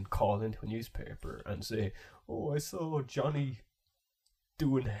 so you can call into a newspaper and say, "Oh, I saw Johnny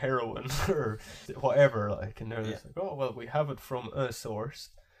doing heroin," or whatever, like, and they're just like, "Oh, well, we have it from a source."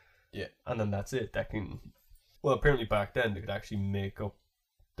 Yeah, and then that's it. That can, well, apparently back then they could actually make up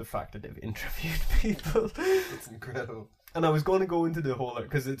the fact that they've interviewed people. That's incredible. And I was going to go into the whole,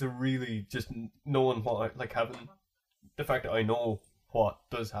 because it's a really just knowing what, like having the fact that I know what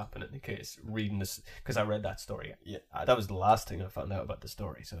does happen in the case, reading this, because I read that story. Yeah, that was the last thing I found out about the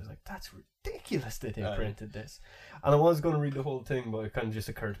story, so I was like, that's ridiculous that they printed this. And I was going to read the whole thing, but it kind of just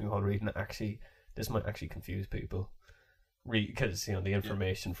occurred to me while reading it, actually, this might actually confuse people, because, you know, the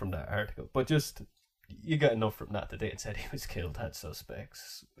information from that article, but just, you get enough from that they had said he was killed, had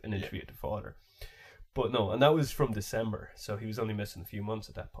suspects, and interviewed the father. But no, and that was from December, so he was only missing a few months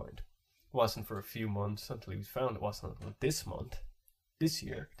at that point. It wasn't for a few months until he was found. It wasn't until this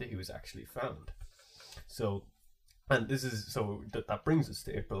year, that he was actually found. So, and this is, so that brings us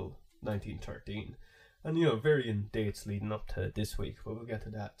to April 1913. And, you know, varying dates leading up to this week, but we'll get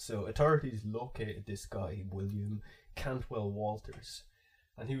to that. So, authorities located this guy, William Cantwell Walters.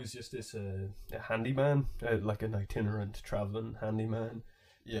 And he was just this a handyman, like an itinerant travelling handyman.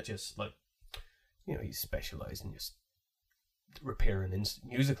 Yeah. Just like, you know, he specialised in just repairing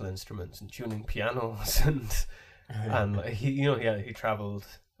musical instruments and tuning pianos and like, he travelled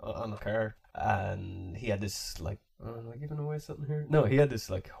on a car, and he had this like, am I giving away something here? No, he had this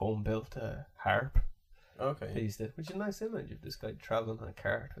like home built harp. Okay. Which is a nice image of this guy travelling on a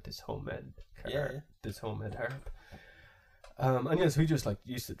cart with this homemade this homemade harp. And yes, we just like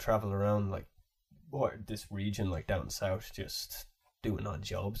used to travel around like this region, like down south, just doing odd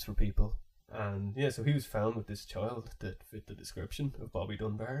jobs for people. And yeah, so he was found with this child that fit the description of Bobby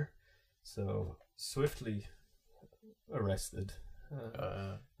Dunbar. So swiftly arrested,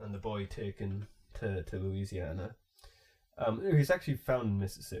 and the boy taken to Louisiana. He's actually found in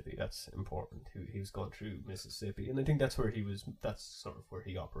Mississippi. That's important. He was going through Mississippi, and I think that's where he was. That's sort of where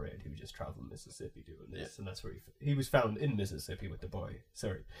he operated. He was just traveling Mississippi doing this, and that's where he was found in Mississippi with the boy.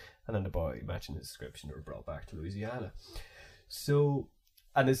 And then the boy, matching his description, were brought back to Louisiana. So,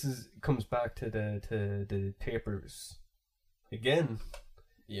 and this comes back to the papers again.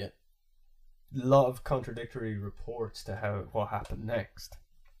 Yeah. A lot of contradictory reports to what happened next,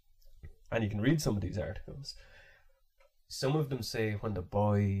 and you can read some of these articles. Some of them say when the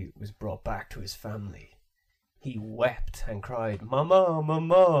boy was brought back to his family, he wept and cried, "Mama,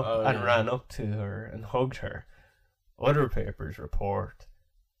 Mama," and ran up to her and hugged her. Other papers report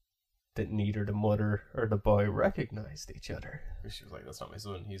that neither the mother or the boy recognized each other. She was like, "That's not my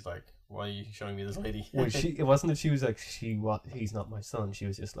son." He's like, "Why are you showing me this lady?" Well, it wasn't that she was like, he's not my son. She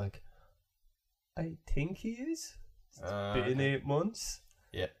was just like, I think he is. It's been 8 months.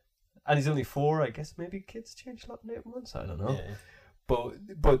 Yeah. And he's only 4, I guess maybe kids change a lot in 8 months, I don't know. Yeah. but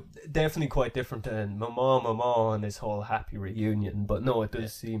definitely quite different than Mama and this whole happy reunion. But no, it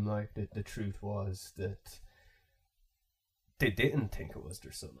does seem like the truth was that they didn't think it was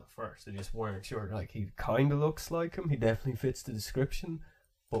their son at first. They just weren't sure. Like, he kind of looks like him. He definitely fits the description,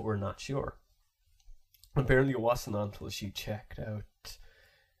 but we're not sure. Apparently, it wasn't until she checked out.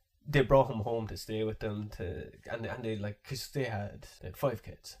 They brought him home to stay with them and they like, because they had 5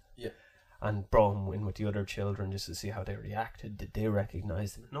 kids. Yeah. And brought him in with the other children just to see how they reacted. Did they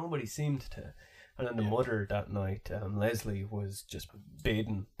recognize him? Nobody seemed to. And then the mother that night, Leslie, was just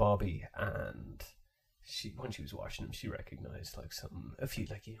bathing Bobby, and when she was watching him, she recognized like a few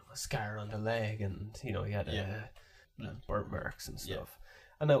a scar on the leg, and he had burnt marks and stuff.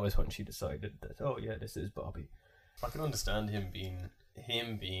 And that was when she decided that, oh yeah, this is Bobby. I can understand him being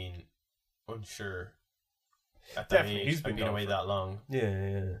unsure at that Definitely, age. he's been Been away that long.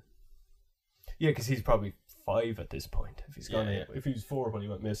 Yeah, because he's probably 5 at this point. If he's gone 8, if he was 4 when he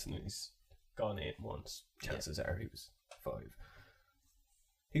went missing, and he's gone 8 months. Chances are he was 5.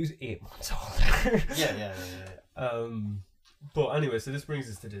 He was 8 months older. Yeah. But anyway, so this brings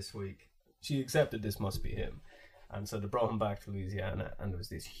us to this week. She accepted this must be him, and so they brought him back to Louisiana, and there was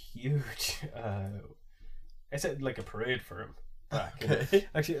this huge. I said like a parade for him back. Okay.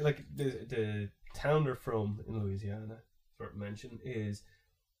 Actually, like the town they're from in Louisiana, sort of mentioned, is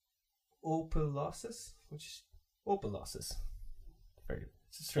Opelousas, Opelousas.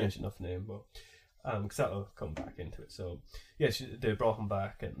 It's a strange enough name, but because that'll come back into it. So yeah, they brought him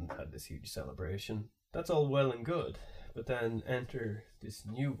back and had this huge celebration. That's all well and good, but then enter this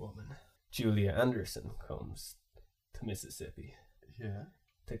new woman. Julia Anderson comes to Mississippi,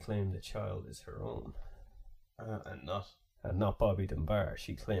 to claim the child is her own, and not Bobby Dunbar.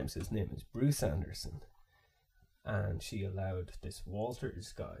 She claims his name is Bruce Anderson, and she allowed this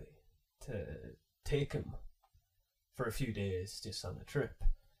Walters guy to take him for a few days just on a trip.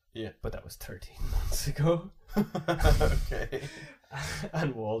 Yeah. But that was 13 months ago. Okay.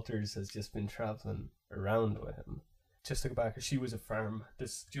 And Walters has just been travelling around with him. Just to go back, she was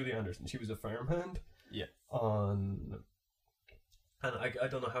this Julie Anderson, she was a farmhand. Yeah. And I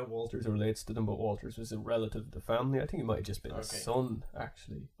don't know how Walters relates to them, but Walters was a relative of the family. I think he might have just been a son,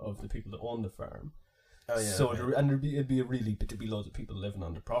 actually, of the people that own the farm. Oh yeah. So it'd be loads of people living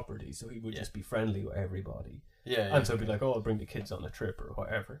on the property, so he would just be friendly with everybody. Yeah. And so it'd be like, oh, I'll bring the kids on a trip or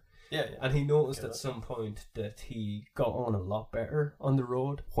whatever. Yeah. And he noticed at some point that he got on a lot better on the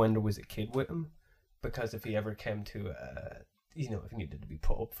road when there was a kid with him, because if he ever came to if he needed to be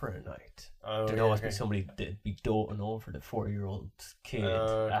put up for a night, there'd always be somebody that'd be doting over the 4-year-old kid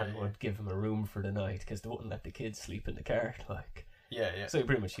and would give him a room for the night, because they wouldn't let the kid sleep in the car, like. Yeah. So he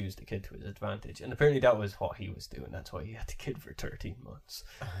pretty much used the kid to his advantage, and apparently that was what he was doing. That's why he had the kid for 13 months.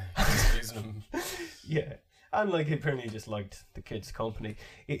 Just using him. Yeah, and like he apparently just liked the kid's company.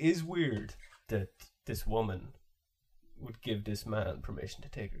 It is weird that this woman would give this man permission to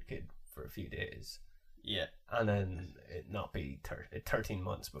take her kid for a few days. Yeah. And then it not be 13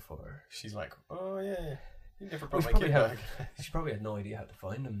 months before. She's like, oh yeah, you never brought my Well, kid back. She probably had no idea how to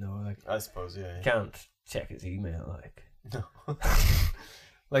find him though. Like, I suppose, yeah. can't check his email, like. No.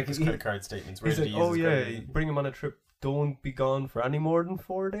 Like his credit card statements. Where he's did like, he use oh his yeah, credit? bring him on a trip. Don't be gone for any more than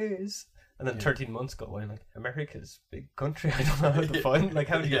 4 days. And then 13 months go by, and like, America's a big country. I don't know how to find. Like,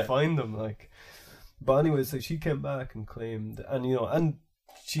 how do you find them? Like, but anyway, so she came back and claimed, and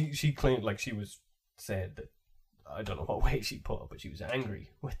she claimed, like, she was said that, I don't know what way she put it, but she was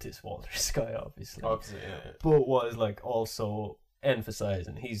angry with this Walters guy, obviously. Yeah. But was like also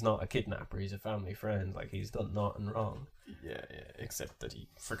emphasizing he's not a kidnapper, he's a family friend, like he's done nothing wrong. Yeah, except that he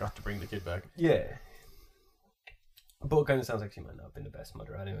forgot to bring the kid back. Yeah. But it kind of sounds like she might not have been the best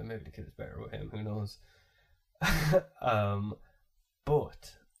mother anyway. Maybe the kid is better with him, who knows.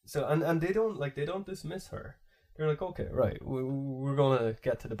 But so and they don't dismiss her. They're like, okay, right, we're gonna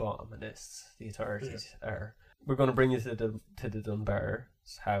get to the bottom of this. The authorities are. We're gonna bring you to the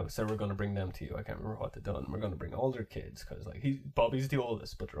Dunbar's house, or we're gonna bring them to you. I can't remember what they've done. We're gonna bring all their kids, because like Bobby's the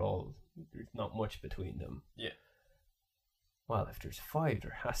oldest, but there's not much between them. Yeah. Well, if there's 5,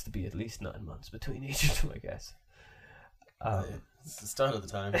 there has to be at least 9 months between each of them, I guess. It's the start of the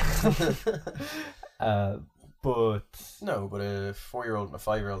time. But but a 4-year-old and a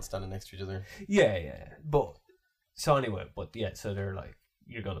 5-year-old standing next to each other. yeah. But so anyway, so they're like,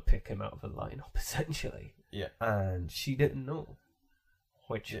 you're gonna pick him out of a lineup essentially. Yeah. And she didn't know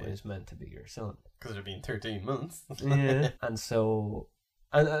which was meant to be your son, because it had been 13 months. Yeah. And so,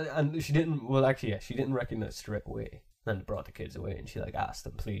 and she didn't. Well, actually, she didn't recognize straight away. Then they brought the kids away, and she like asked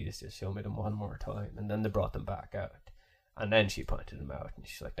them, please just show me them one more time. And then they brought them back out, and then she pointed them out, and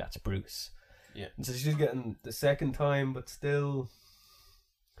she's like, that's Bruce. Yeah. And so she's getting the second time, but still,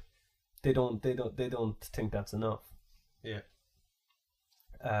 they don't think that's enough. Yeah.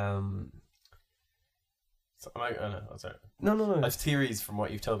 So am I? Oh no, sorry. No. I have theories from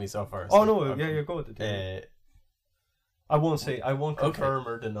what you've told me so far. Oh so no, yeah, go with the theory. I won't confirm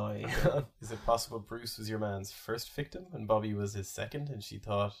or deny. Is it possible Bruce was your man's first victim and Bobby was his second, and she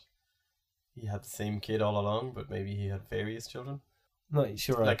thought he had the same kid all along, but maybe he had various children? Not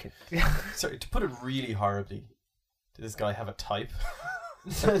sure. Like, sorry, to put it really horribly, did this guy have a type?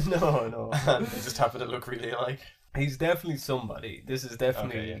 No. And they just happen to look really alike. He's definitely somebody. This is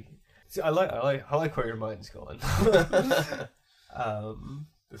definitely. Okay, yeah. See, I like where your mind's going. The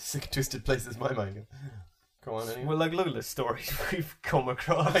sick, twisted places my mind goes. Go on, anyway. Well, like, look at the stories we've come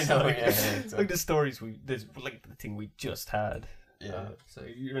across. I know, like, yeah, exactly. Like the stories there's like the thing we just had. Yeah. So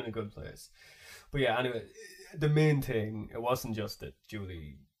you're in a good place. But yeah, anyway, the main thing, it wasn't just that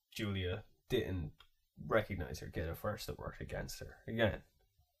Julia didn't recognize her kid at first that worked against her. Again,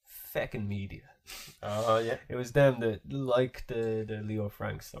 feckin' media. Oh, yeah. It was them that, like the Leo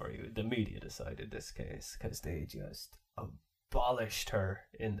Frank story, the media decided this case because they just abolished her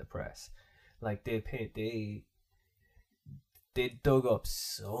in the press. Like, they dug up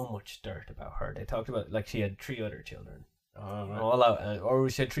so much dirt about her. They talked about, like, she had 3 other children. Oh, right. All out, or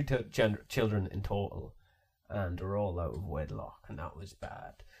she had 3 children in total, and they were all out of wedlock, and that was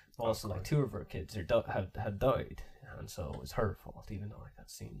bad. Also, like, 2 of her kids had died, and so it was her fault, even though, like,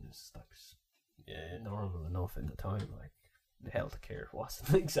 that seems like normal enough in the time. Like, the healthcare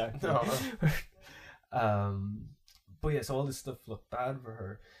wasn't exactly. No. But yeah, so all this stuff looked bad for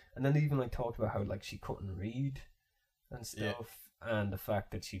her, and then they even like talked about how like she couldn't read and stuff, and the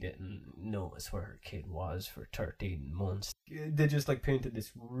fact that she didn't notice where her kid was for 13 months. They just like painted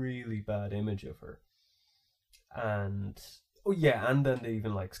this really bad image of her, and and then they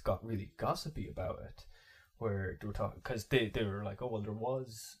even like got really gossipy about it, where they were talking because they were like, oh well,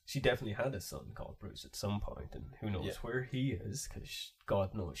 she definitely had a son called Bruce at some point, and who knows where he is, because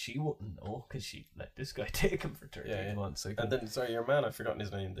God knows she wouldn't know, because she let this guy take him for 13 months. Like, and then, sorry, your man, I've forgotten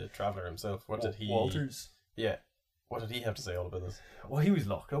his name, the traveller himself. What did he? Walters. Yeah. What did he have to say all about this? Well, he was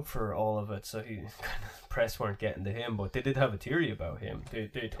locked up for all of it, so press weren't getting to him, but they did have a theory about him.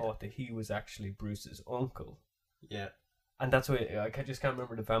 They thought that he was actually Bruce's uncle. Yeah. And that's why I just can't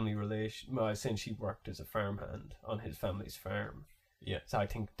remember the family relation. Well, I was saying she worked as a farmhand on his family's farm. Yeah. So I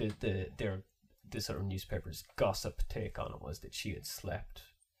think the sort of newspaper's gossip take on it was that she had slept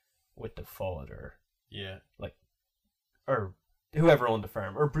with the father. Yeah. Like, or whoever owned the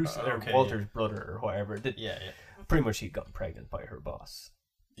farm, or Bruce, or Walter's brother, or whatever. Pretty much she'd gotten pregnant by her boss.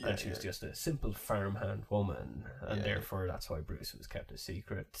 And she was just a simple farmhand woman, and therefore that's why Bruce was kept a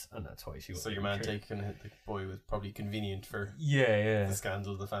secret, and that's why she was. So your man taking the boy was probably convenient for the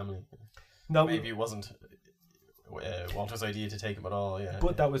scandal of the family. No, maybe it wasn't Walter's idea to take him at all. Yeah,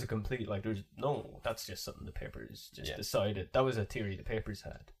 but that was a complete that's just something the papers just decided. That was a theory the papers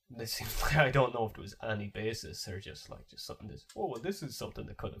had. This seems like, I don't know if there was any basis or just something this is something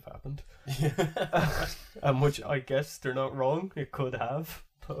that could have happened. And which I guess they're not wrong. It could have.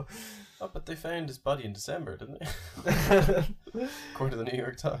 But they found his body in December, didn't they? According to the New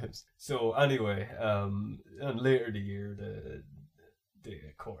York Times. So anyway, and later the year, the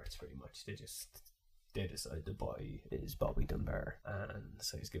courts pretty much they decide the boy is Bobby Dunbar, and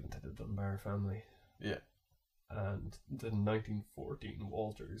so he's given to the Dunbar family. Yeah. And the 1914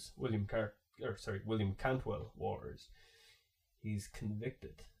 William Cantwell Wars, he's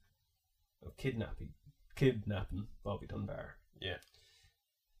convicted of kidnapping Bobby Dunbar. Yeah.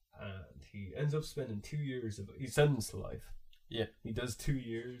 And he ends up spending 2 years he's sentenced to life. Yeah. He does 2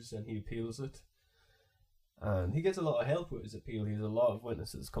 years and he appeals it. And he gets a lot of help with his appeal. He has a lot of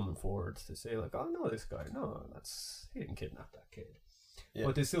witnesses coming forward to say like, oh no, this guy, he didn't kidnap that kid. Yeah.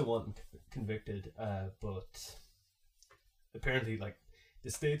 But they still want him convicted. But apparently, like,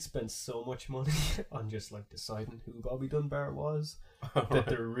 the state spent so much money on just like deciding who Bobby Dunbar was that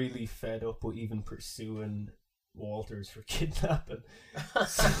they're really fed up with even pursuing Walters for kidnapping.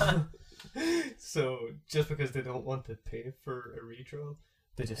 So just because they don't want to pay for a retrial,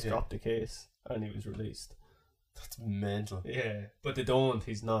 they just dropped the case and he was released. That's mental. Yeah, but they don't.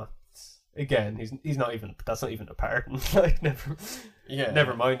 He's not. Again, he's not even. That's not even a pardon. Like never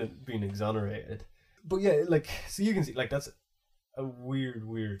mind it being exonerated. But yeah, like, so you can see, like, that's a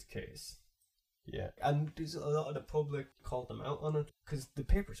weird case. Yeah, and there's a lot of the public called them out on it because the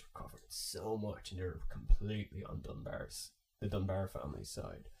papers were covering so much, and they're completely on the Dunbar family's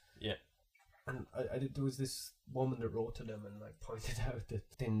side. Yeah, and there was this woman that wrote to them and like pointed out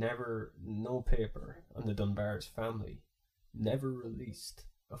that no paper on the Dunbar's family never released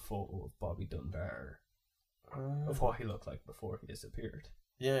a photo of Bobby Dunbar of what he looked like before he disappeared.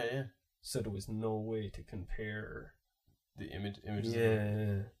 Yeah. so there was no way to compare. The images.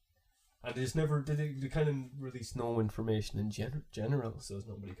 Yeah. And they kind of released no information in general, so as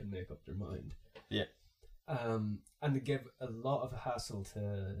nobody can make up their mind. Yeah. And they gave a lot of hassle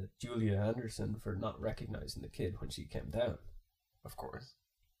to Julia Anderson for not recognizing the kid when she came down. Of course.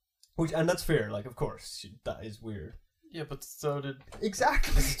 And that's fair. Like, of course, that is weird. Yeah, but so did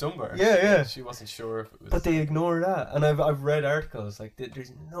Exactly. Mrs. Dunbar. Yeah. She wasn't sure if it was. But they ignore that, and I've read articles like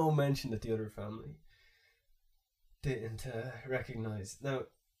there's no mention that the other family didn't recognize. Now,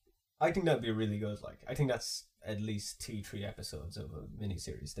 I think that'd be really good. Like, I think that's at least 2-3 episodes of a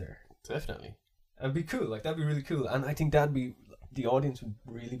miniseries there. Definitely. It'd be cool. Like, that'd be really cool, and I think the audience would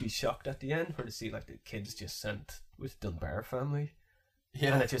really be shocked at the end for to see like the kids just sent with Dunbar family.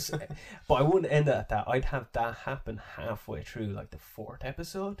 Yeah. And it just, but I wouldn't end it at that. I'd have that happen halfway through like the 4th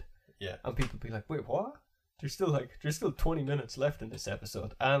episode. Yeah. And people be like, wait, what? There's still 20 minutes left in this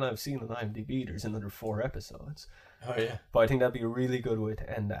episode, and I've seen on IMDb there's another 4 episodes. Oh yeah. But I think that'd be a really good way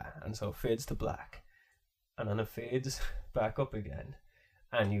to end that. And so it fades to black, and then it fades back up again,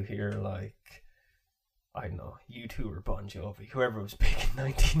 and you hear like, I don't know, U2 or Bon Jovi, whoever was big in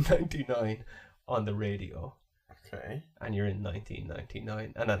 1999 on the radio. Okay. And you're in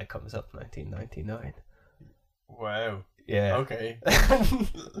 1999, and then it comes up 1999. Wow. Yeah. Okay.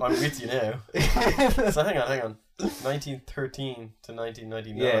 I'm with you now. So hang on. 1913 to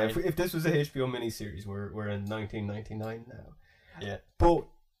 1999. Yeah, if this was a HBO miniseries, we're in 1999 now. Yeah. But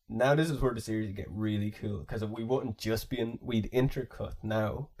now this is where the series would get really cool, because we wouldn't just be we'd intercut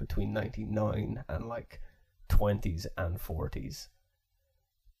now between 99 and like 20s and 40s.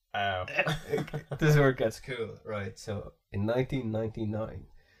 Ow. This is where it gets cool, right? So in 1999,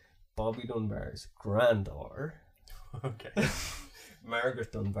 Bobby Dunbar's granddaughter, Okay.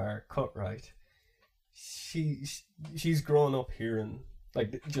 Margaret Dunbar Cutright, she's grown up hearing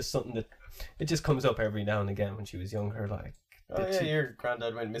like just something that it just comes up every now and again when she was younger, like Oh yeah, your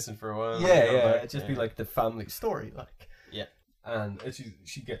granddad went missing for a while. it'd just be like the family story, like. Yeah. And as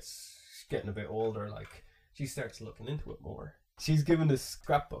she's getting a bit older, like she starts looking into it more. She's given this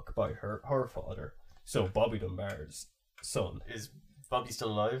scrapbook by her father. So Bobby Dunbar's son. Is Bobby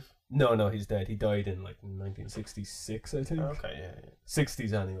still alive? No, he's dead. He died in like 1966, I think. Okay, yeah.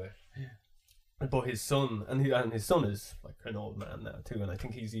 60s anyway. Yeah. But his son, and his son is like an old man now too, and I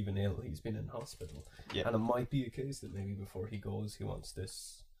think he's even ill. He's been in hospital. Yeah. And it might be a case that maybe before he goes, he wants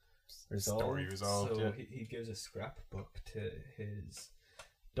this resolved. Story resolved, So yeah. he gives a scrapbook to his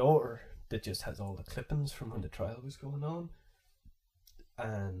daughter that just has all the clippings from when the trial was going on.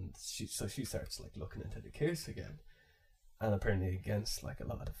 And she starts like looking into the case again, and apparently against like a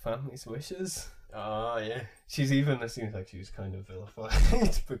lot of family's wishes. Oh yeah. She's even, it seems like she was kind of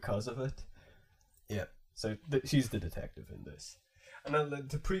vilified because of it. Yeah. So she's the detective in this. And then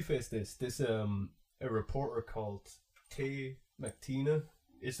to preface this a reporter called Tay McTina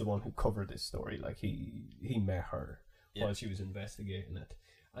is the one who covered this story. Like he met her while she was investigating it,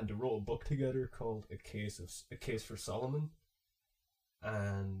 and they wrote a book together called A Case for Solomon.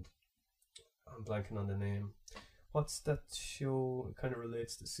 And I'm blanking on the name. What's that show? It kind of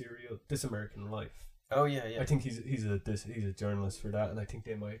relates to serial This American Life. Oh yeah. I think he's a journalist for that, and I think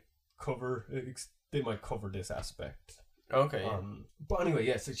they might cover this aspect. Okay. But anyway,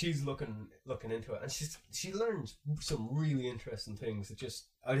 yeah. So she's looking into it, and she learns some really interesting things that just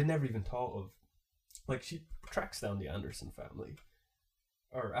I'd never even thought of. Like she tracks down the Anderson family,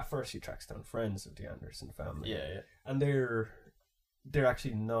 or at first she tracks down friends of the Anderson family. Yeah. And they're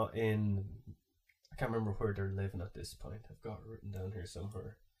actually not in. I can't remember where they're living at this point. I've got it written down here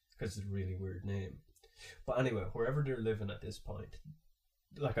somewhere because it's a really weird name. But anyway, wherever they're living at this point,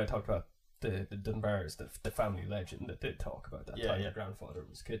 like I talked about the Dunbars, the family legend that they talk about that time their grandfather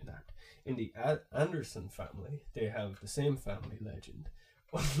was kidnapped. In the Anderson family, they have the same family legend,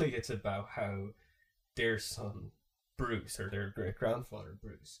 only it's about how their son Bruce, or their great grandfather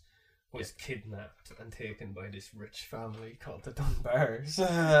Bruce, was kidnapped and taken by this rich family called the Dunbars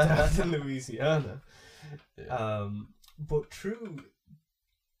down in Louisiana. Yeah. But through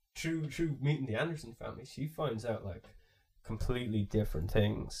meeting the Anderson family, she finds out like completely different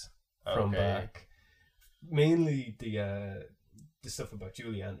things from back. Mainly the stuff about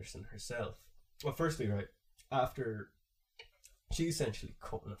Julie Anderson herself. Well, firstly, right after she essentially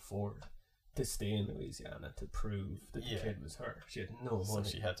couldn't afford to stay in Louisiana to prove that the kid was her. She had no money. So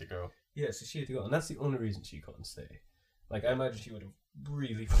she had to go. Yeah, so she had to go, and that's the only reason she couldn't stay. Like, I imagine she would have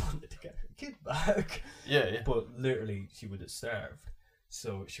really wanted to get her kid back. Yeah. But literally, she would have starved.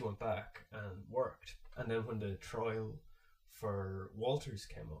 So she went back and worked. And then when the trial for Walters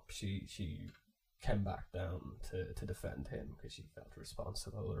came up, she came back down to defend him because she felt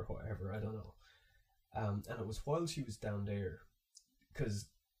responsible or whatever, I don't know. And it was while she was down there, because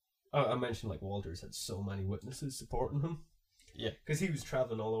I mentioned like Walters had so many witnesses supporting him. Yeah. Because he was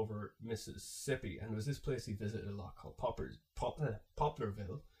traveling all over Mississippi, and there was this place he visited a lot called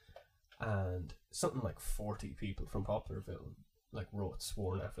Poplarville, and something like 40 people from Poplarville like wrote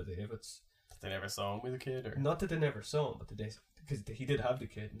sworn affidavits. They never saw him with a kid, or not that they never saw him, but because he did have the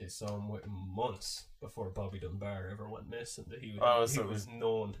kid, and they saw him months before Bobby Dunbar ever went missing. That he was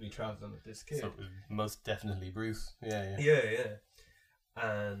known to be traveling with this kid. So it was most definitely Bruce. Yeah.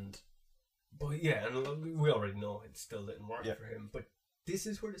 And we already know it still didn't work for him. But this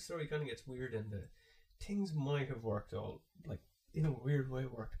is where the story kind of gets weird, and the things might have worked all like in a weird way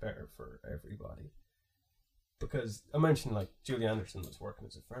worked better for everybody. Because I mentioned like Julie Anderson was working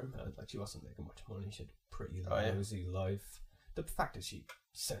as a farmhand, like she wasn't making much money, she had a pretty lousy life. The fact that she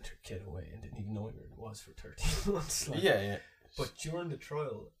sent her kid away and didn't even know where it was for 13 months. Like, But during the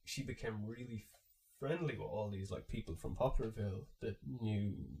trial, she became really friendly with all these like people from Poplarville that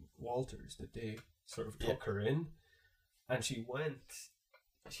knew Walters, that they sort of took her in, and she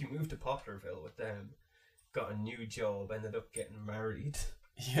moved to Poplarville with them, got a new job, ended up getting married.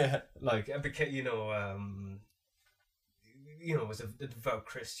 Yeah, like and became was a devout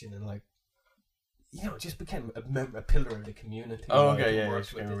Christian, and like just became a pillar of the community. Oh, like, okay, yeah, worked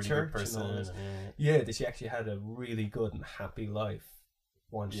she with became a the really church good person. and all this. That she actually had a really good and happy life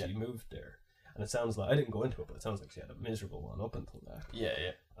once she moved there. And it sounds like, I didn't go into it, but it sounds like she had a miserable one up until that.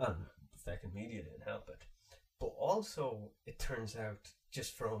 Yeah. And the fucking media didn't help it. But also, it turns out,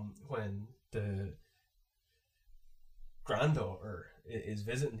 just from when the granddaughter is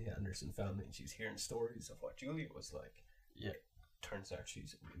visiting the Anderson family and she's hearing stories of what Julia was like, turns out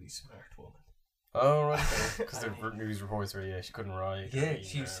she's a really smart woman. Oh, right. Because the news reports were, she couldn't write. Yeah,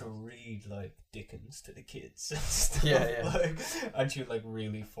 she used to read, like, Dickens to the kids and stuff. Like, and she would, like,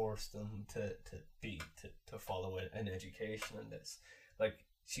 really force them to follow an education in this. Like,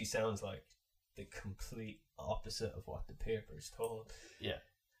 she sounds like the complete opposite of what the paper's told. Yeah.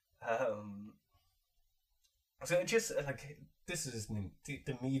 So it just, like, this is,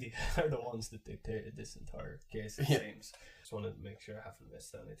 the media are the ones that dictated this entire case, it seems. Just wanted to make sure I haven't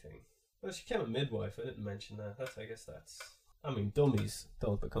missed anything. Well, she became a midwife. I didn't mention that. I mean, dummies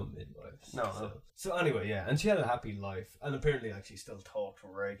don't become midwives. No. So anyway, and she had a happy life, and apparently, like, she still talked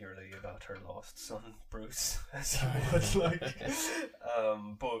regularly about her lost son, Bruce, but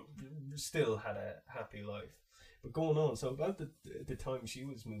still had a happy life. But going on, so about the time she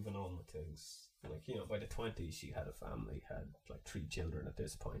was moving on with things, like, by the 20s, she had a family, had like 3 children at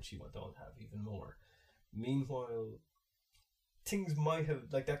this point. She went on to have even more. Meanwhile, things might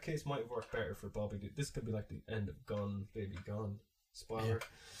have, like, that case might have worked better for Bobby. This could be like the end of Gone, Baby Gone. Spoiler.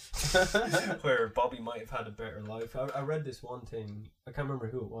 Where Bobby might have had a better life. I read this one thing, I can't remember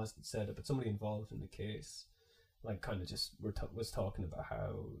who it was that said it, but somebody involved in the case, like, kind of just was talking about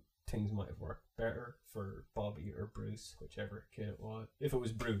how things might have worked better for Bobby or Bruce, whichever kid it was. If it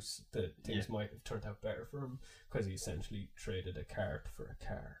was Bruce, that things might have turned out better for him, because he essentially traded a cart for a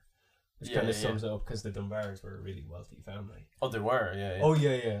car. Which kind of sums it up, because the Dunbars were a really wealthy family. Oh, they were, yeah. Oh,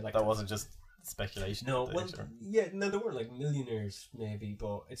 yeah. Like that wasn't just speculation. No, they weren't like millionaires, maybe,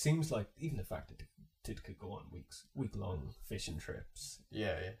 but it seems like even the fact that they could go on week-long fishing trips.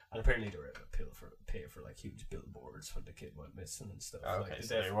 Yeah. And apparently they were able to pay for like huge billboards when the kid went missing and stuff. Oh, okay, like,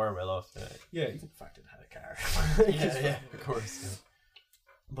 so they were well off. Yeah, even the fact that it had a car. yeah, of course. Yeah.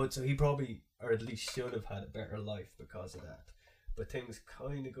 But so he probably, or at least should have had a better life because of that. But things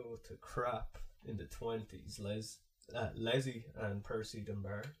kind of go to crap in the 20s. Leslie and Percy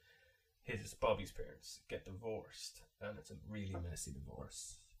Dunbar, Bobby's parents, get divorced, and it's a really messy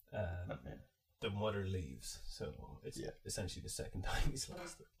divorce. The mother leaves, so it's essentially the second time he's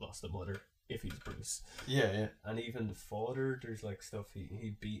lost a mother, if he's Bruce. Yeah. And even the father, there's like stuff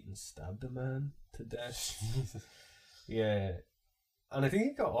he beat and stabbed a man to death. Yeah. And I think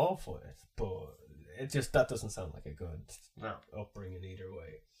he got off with it, but that doesn't sound like a good upbringing either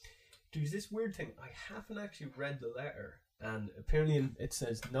way. There's this weird thing, I haven't actually read the letter, and apparently it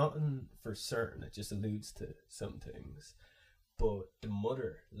says nothing for certain, it just alludes to some things. But the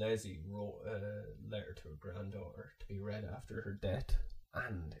mother, Leslie, wrote a letter to her granddaughter to be read after her death,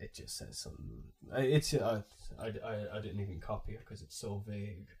 and it just says something. I didn't even copy it because it's so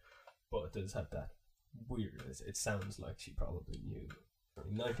vague, but it does have that weird. It sounds like she probably knew.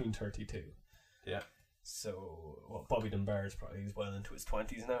 1932. Yeah. So, Bobby Dunbar he's well into his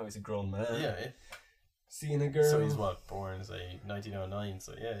 20s now. He's a grown man. Yeah. Seeing a girl. So he's born, say, 1909.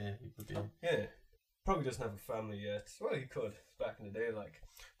 So yeah, he would be. Yeah. Probably doesn't have a family yet. Well, he could back in the day, like.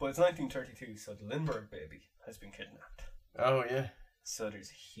 But it's 1932, so the Lindbergh baby has been kidnapped. Oh yeah. So there's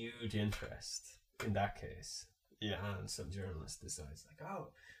huge interest in that case. Yeah. And some journalist decides, like, oh,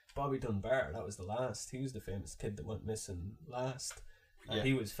 Bobby Dunbar, that was the last. He was the famous kid that went missing last. And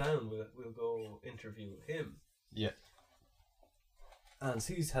he was found. We'll go interview him. Yeah. And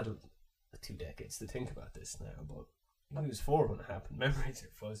so he's had 2 decades to think about this now, but he was 4 when it happened. Memories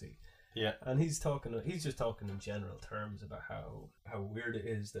are fuzzy. Yeah. And he's just talking in general terms about how weird it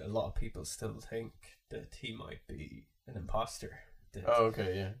is that a lot of people still think that he might be an imposter. That, Oh,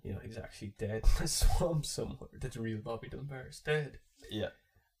 okay, yeah. you know, he's actually dead in a swamp somewhere. That the real Bobby Dunbar is dead. Yeah.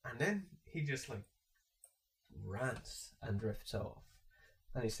 And then he just like rants and drifts off.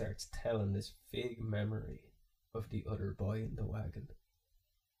 And he starts telling this vague memory of the other boy in the wagon.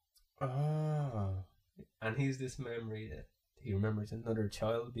 Oh. And he's this memory that he remembers another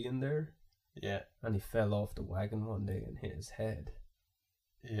child being there. Yeah. And he fell off the wagon one day and hit his head.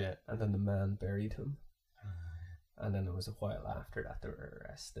 Yeah. And then the man buried him. And then it was a while after that they were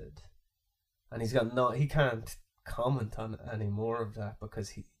arrested. And he can't comment on any more of that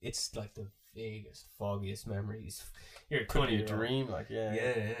because it's like the vaguest, foggiest memories. You're Could be a 20-year-old. dream, like, yeah.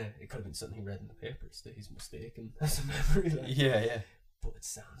 Yeah. It could have been something he read in the papers that he's mistaken as a memory. Like. Yeah. But it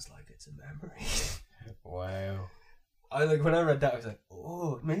sounds like it's a memory. Wow. When I read that, I was like,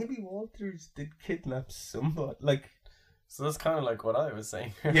 oh, maybe Walters did kidnap somebody. Like, So that's kind of like what I was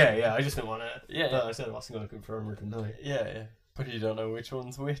saying. yeah, I just didn't want to. Yeah. I said I wasn't going to confirm or deny. Yeah. But you don't know which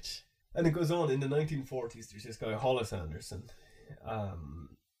one's which. And it goes on in the 1940s. There's this guy Hollis Anderson.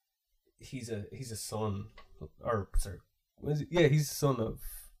 He's a son, or sorry, he's the son of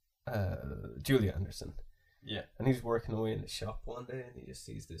Julia Anderson. Yeah. And he's working away in the shop one day, and he just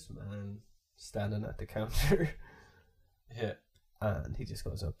sees this man standing at the counter. Yeah. And he just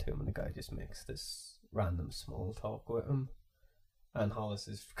goes up to him, and the guy just makes this random small talk with him. And Hollis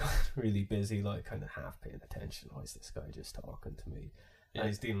is really busy, like kind of half paying attention. Why is this guy just talking to me? Yeah. And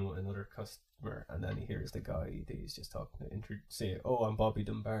he's dealing with another customer, and then he hears the guy that he's just talking to say, "Oh, I'm Bobby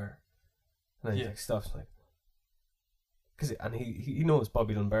Dunbar," and then he like stops, like, and he knows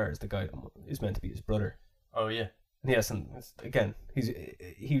Bobby Dunbar is the guy that is meant to be his brother. Oh yeah. And yes, and again,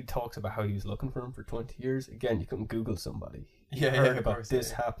 he talks about how he was looking for him for 20 years. Again, you couldn't Google somebody. He heard about course,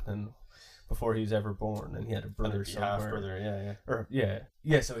 this happening before he was ever born, and he had a brother somewhere. Half brother, yeah. Or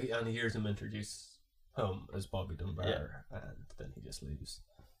so he hears him introduce him as Bobby Dunbar, and then he just leaves.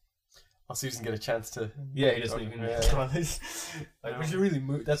 Oh, so he doesn't get a chance to. Yeah, he doesn't even. Yeah. Which is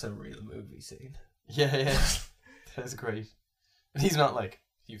that's a real movie scene. Yeah. That is great. But he's not like,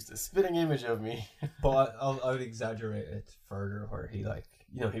 use the spitting image of me. But I would exaggerate it further, where he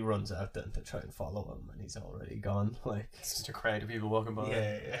he runs out then to try and follow him, and he's already gone. Like, It's just a crowd of people walking by.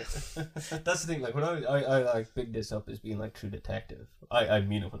 yeah. That's the thing. Like when I like big this up as being like True Detective. I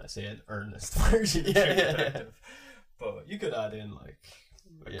mean it when I say an earnest version of True Detective. But you could add in like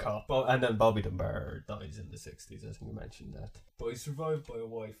a cop, and then Bobby Dunbar dies in the 60s. I think you mentioned that. But he's survived by a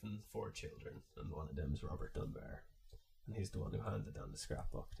wife and 4 children, and one of them is Robert Dunbar, and he's the one who handed down the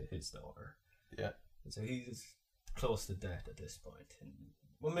scrapbook to his daughter. Yeah. And so he's close to death at this point.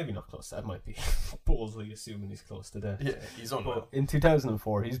 Well, maybe not close. That might be boldly assuming he's close to death. Yeah, he's unwell. But in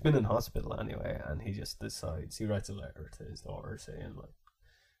 2004, he's been in hospital anyway, and he just decides, he writes a letter to his daughter saying, like,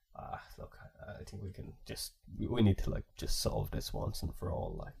 look, I think we need to, like, just solve this once and for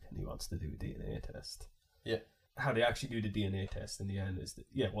all, like, and he wants to do a DNA test. Yeah. How they actually do the DNA test in the end is that,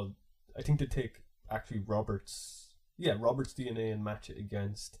 I think they take actually Robert's DNA and match it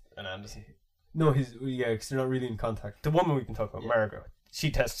against... And Anderson. No, because they're not really in contact. The woman we can talk about, Margaret,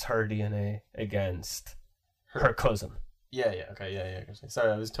 she tests her DNA against her cousin. Yeah, okay, yeah.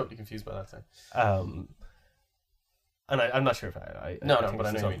 Sorry, I was totally confused by that time. And I'm not sure if I No, think but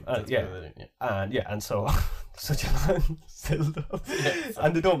I know it's you mean. and so such a man filled up,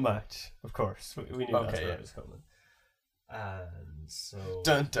 and they don't match. Of course, we knew that's where it was coming. And so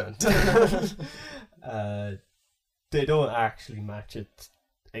Dun dun dun. They don't actually match it.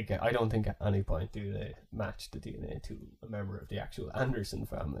 Again, I don't think at any point do they match the DNA to a member of the actual Anderson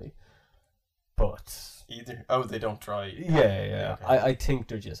family. But Either. Oh, they don't try. Yeah. Okay. I think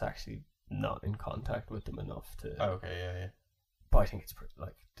they're just actually not in contact with them enough to. Oh, okay, yeah. But I think it's pretty,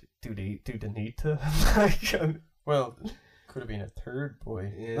 like, do they need to? Like, well, could have been a third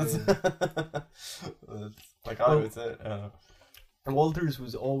boy. Yeah. Like I would say. Walters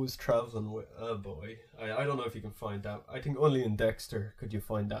was always traveling with a boy. I don't know if you can find that. I think only in Dexter could you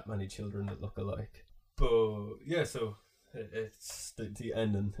find that many children that look alike. But yeah, so it's the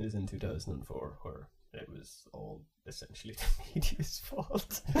ending is in 2004, where it was all essentially the media's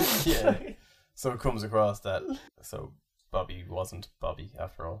fault. Yeah. So it comes across that so Bobby wasn't Bobby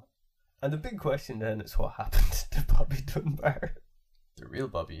after all. And the big question then is what happened to Bobby Dunbar? The real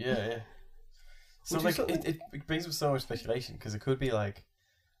Bobby, yeah. So Would you like say- it brings up so much speculation because it could be like,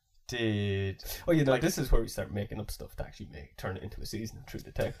 did Oh, you know, like- this is where we start making up stuff to actually turn it into a season of True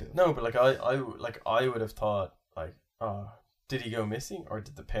Detective. no, but like I would have thought like, oh, did he go missing or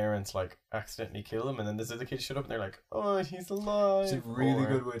did the parents like accidentally kill him and then the kids showed up and they're like, oh, he's alive. It's a really or-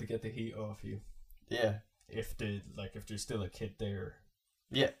 good way to get the heat off you. Yeah, If there's still a kid there.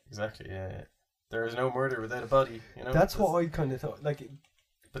 yeah, exactly. Yeah. There is no murder without a body. You know. That's what I kind of thought. Like,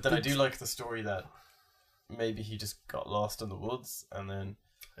 But then I do like the story that maybe he just got lost in the woods and then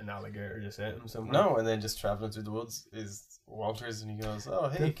an alligator just ate him somewhere. no, and then just traveling through the woods is Walters, and he goes, "Oh,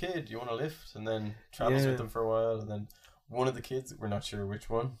 hey kid, you want a lift?" And then travels Yeah. with them for a while, and then one of the kids, we're not sure which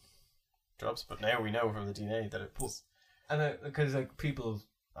one, drops, but now we know from the DNA that it was. And because like people,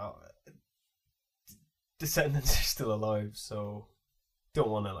 descendants are still alive, so don't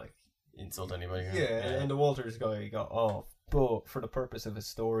want to like. Insult anybody. Yeah, and the Walters guy got off, but for the purpose of a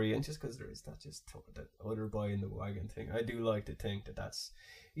story, and just because there is that that other boy in the wagon thing, I do like to think that that's,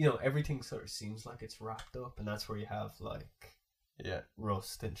 you know, everything sort of seems like it's wrapped up, and that's where you have like yeah,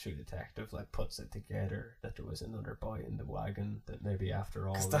 Rust and True Detective like puts it together that there was another boy in the wagon that maybe after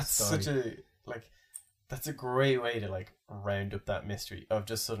all. because this that's died. such a like, that's a great way to like round up that mystery of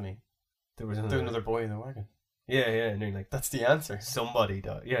just suddenly there was there's another boy in the wagon. Yeah, and they're like That's the answer. somebody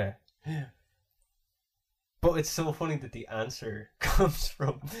died. Yeah. Yeah. But it's so funny that the answer comes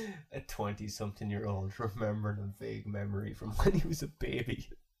from a 20-something-year-old remembering a vague memory from when he was a baby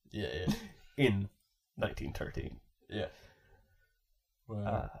Yeah. in 1913. Yeah.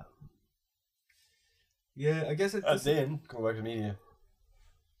 Well, Yeah, I guess and it's. then going back to media,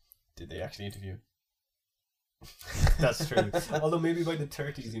 did they actually interview? That's true. Although maybe by the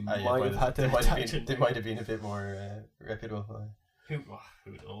 30s he might have had to. They might have attach been. it They now. might have been a bit more reputable. Who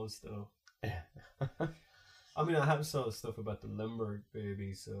knows though? Yeah. I mean, I have saw stuff about the Limburg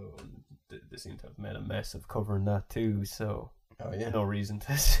baby, so they seem to have made a mess of covering that too. So Oh yeah. no reason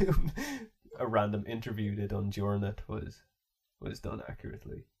to assume a random interview they done during it was done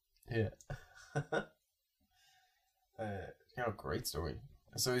accurately. Yeah. Great story.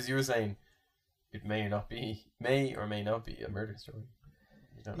 So as you were saying, it may or may not be a murder story.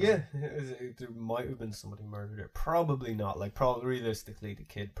 You don't know. Yeah, there might have been somebody murdered there. Probably not. Like, probably realistically, the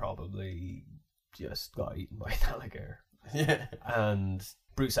kid probably just got eaten by an alligator. Yeah. And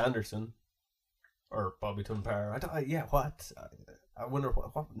Bruce Anderson or Bobby Dunbar. What? I wonder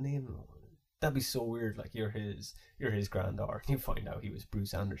what name. That'd be so weird. Like you're his granddaughter, and you find out he was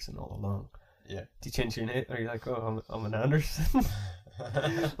Bruce Anderson all along. Yeah. Do you change your name? Are you like, oh, I'm an Anderson?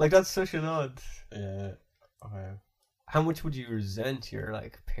 Like that's such an odd. Yeah. Wow. How much would you resent your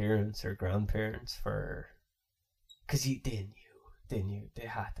like parents or grandparents for? Because they knew, they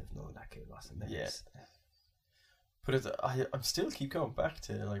had to have known that kid wasn't theirs. Yeah. But I'm still keep going back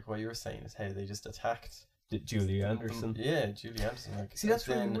to like what you were saying is how they just attacked Julie Anderson. Yeah, Julie Anderson. Like, See, that's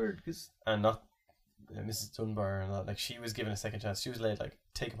really then- weird because and not Mrs. Dunbar and that. Like she was given a second chance. She was laid like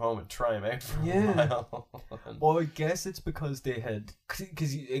take him home and try him out for Yeah. a while. And well, I guess it's because they had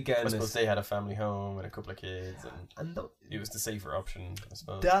because again I suppose it's, they had a family home and a couple of kids, and and th- it was the safer option, I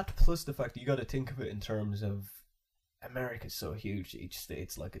suppose. that plus the fact that you got to think of it in terms of America's so huge. Each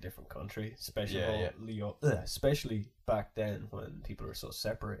state's like a different country, especially back then when people were so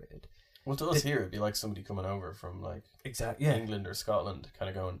separated. Well, to us here, it'd be like somebody coming over from like Exactly. England or Scotland, kind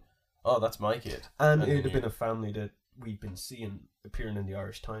of going, "Oh, that's my kid." And And it'd then have been a family that we've been seeing appearing in the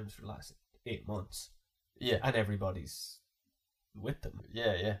Irish Times for the last 8 months, Yeah, and everybody's with them.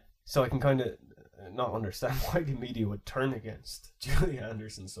 yeah. So I can kind of not understand why the media would turn against Julie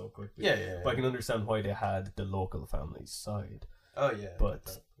Anderson so quickly. Yeah. But I can understand why they had the local family's side. Oh yeah,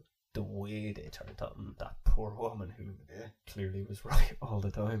 But the way they turned on that poor woman who clearly was right all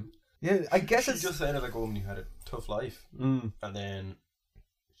the time. Yeah, I guess she it's just sounded like a woman who had a tough life, Mm. and then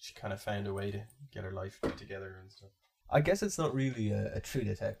she kind of found a way to get her life back together and stuff. I guess it's not really a True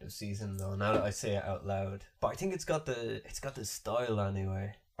Detective season though. Now that I say it out loud, but I think it's got the style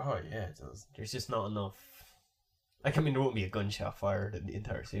anyway. Oh yeah, it does. There's just not enough. Like, I mean, there won't be a gunshot fired in the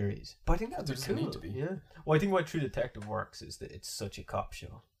entire series, but I think that's There doesn't cool. need to be. Yeah. Well, I think why True Detective works is that it's such a cop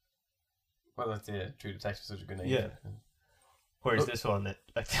show. Well, that's True Detective is such a good name. Yeah. Whereas this one,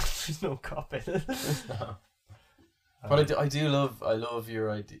 there's no cop in it. But I love your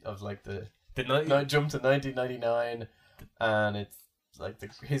idea of like the The jump to 1999, and it's like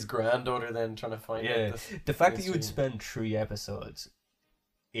his granddaughter then trying to find Yeah, out the fact that you would mystery. spend 3 episodes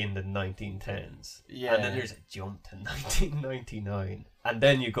in the 1910s, Yeah. and then there's a jump to 1999. and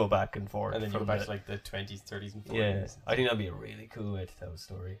then you go back and forth. And then you go from back the- to like the 20s, 30s, and 40s. Yeah, I think that'd be a really cool way to tell a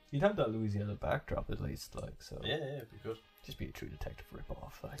story. You'd have that Louisiana backdrop at least, like, so. Yeah, it'd be good. Just be a True Detective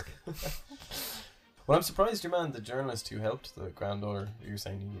rip-off, like. Well, I'm surprised your man, the journalist who helped the granddaughter, you're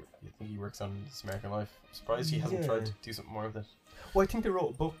saying you think he works on This American Life. I'm surprised he hasn't Yeah. tried to do something more with it. Well, I think they wrote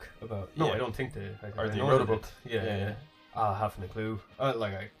a book about. No, Yeah. I don't think they. Or they know wrote a they book. did. Yeah, Yeah, yeah. yeah. I haven't a clue.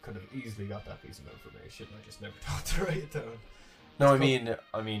 Like, I could have easily got that piece of information. I just never thought to write it down. No, It's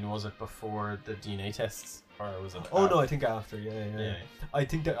I mean, was it before the DNA tests, or was it? Oh no, after? I think after. Yeah. Yeah. I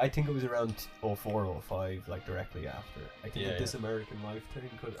think it was around 04, 05, like directly after. I think Yeah, that This American Life thing.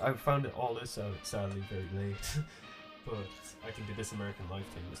 Cause I found it all this out sadly very late, but I think the This American Life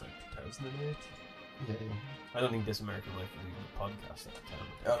thing was like 2008. Yeah. I don't think This American Life was even a podcast at the time.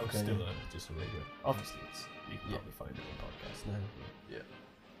 Oh, It was okay, still yeah. just a radio. Obviously, you can Yeah. probably find it on podcast now. Yeah.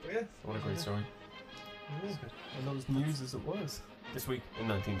 But yeah. What a great story. Yeah. And that was news as it was this week in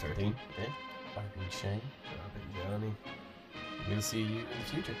 1913. Yeah. I've been Shane. I've been Johnny. We'll see you in the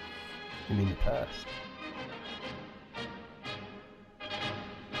future. You mean the past?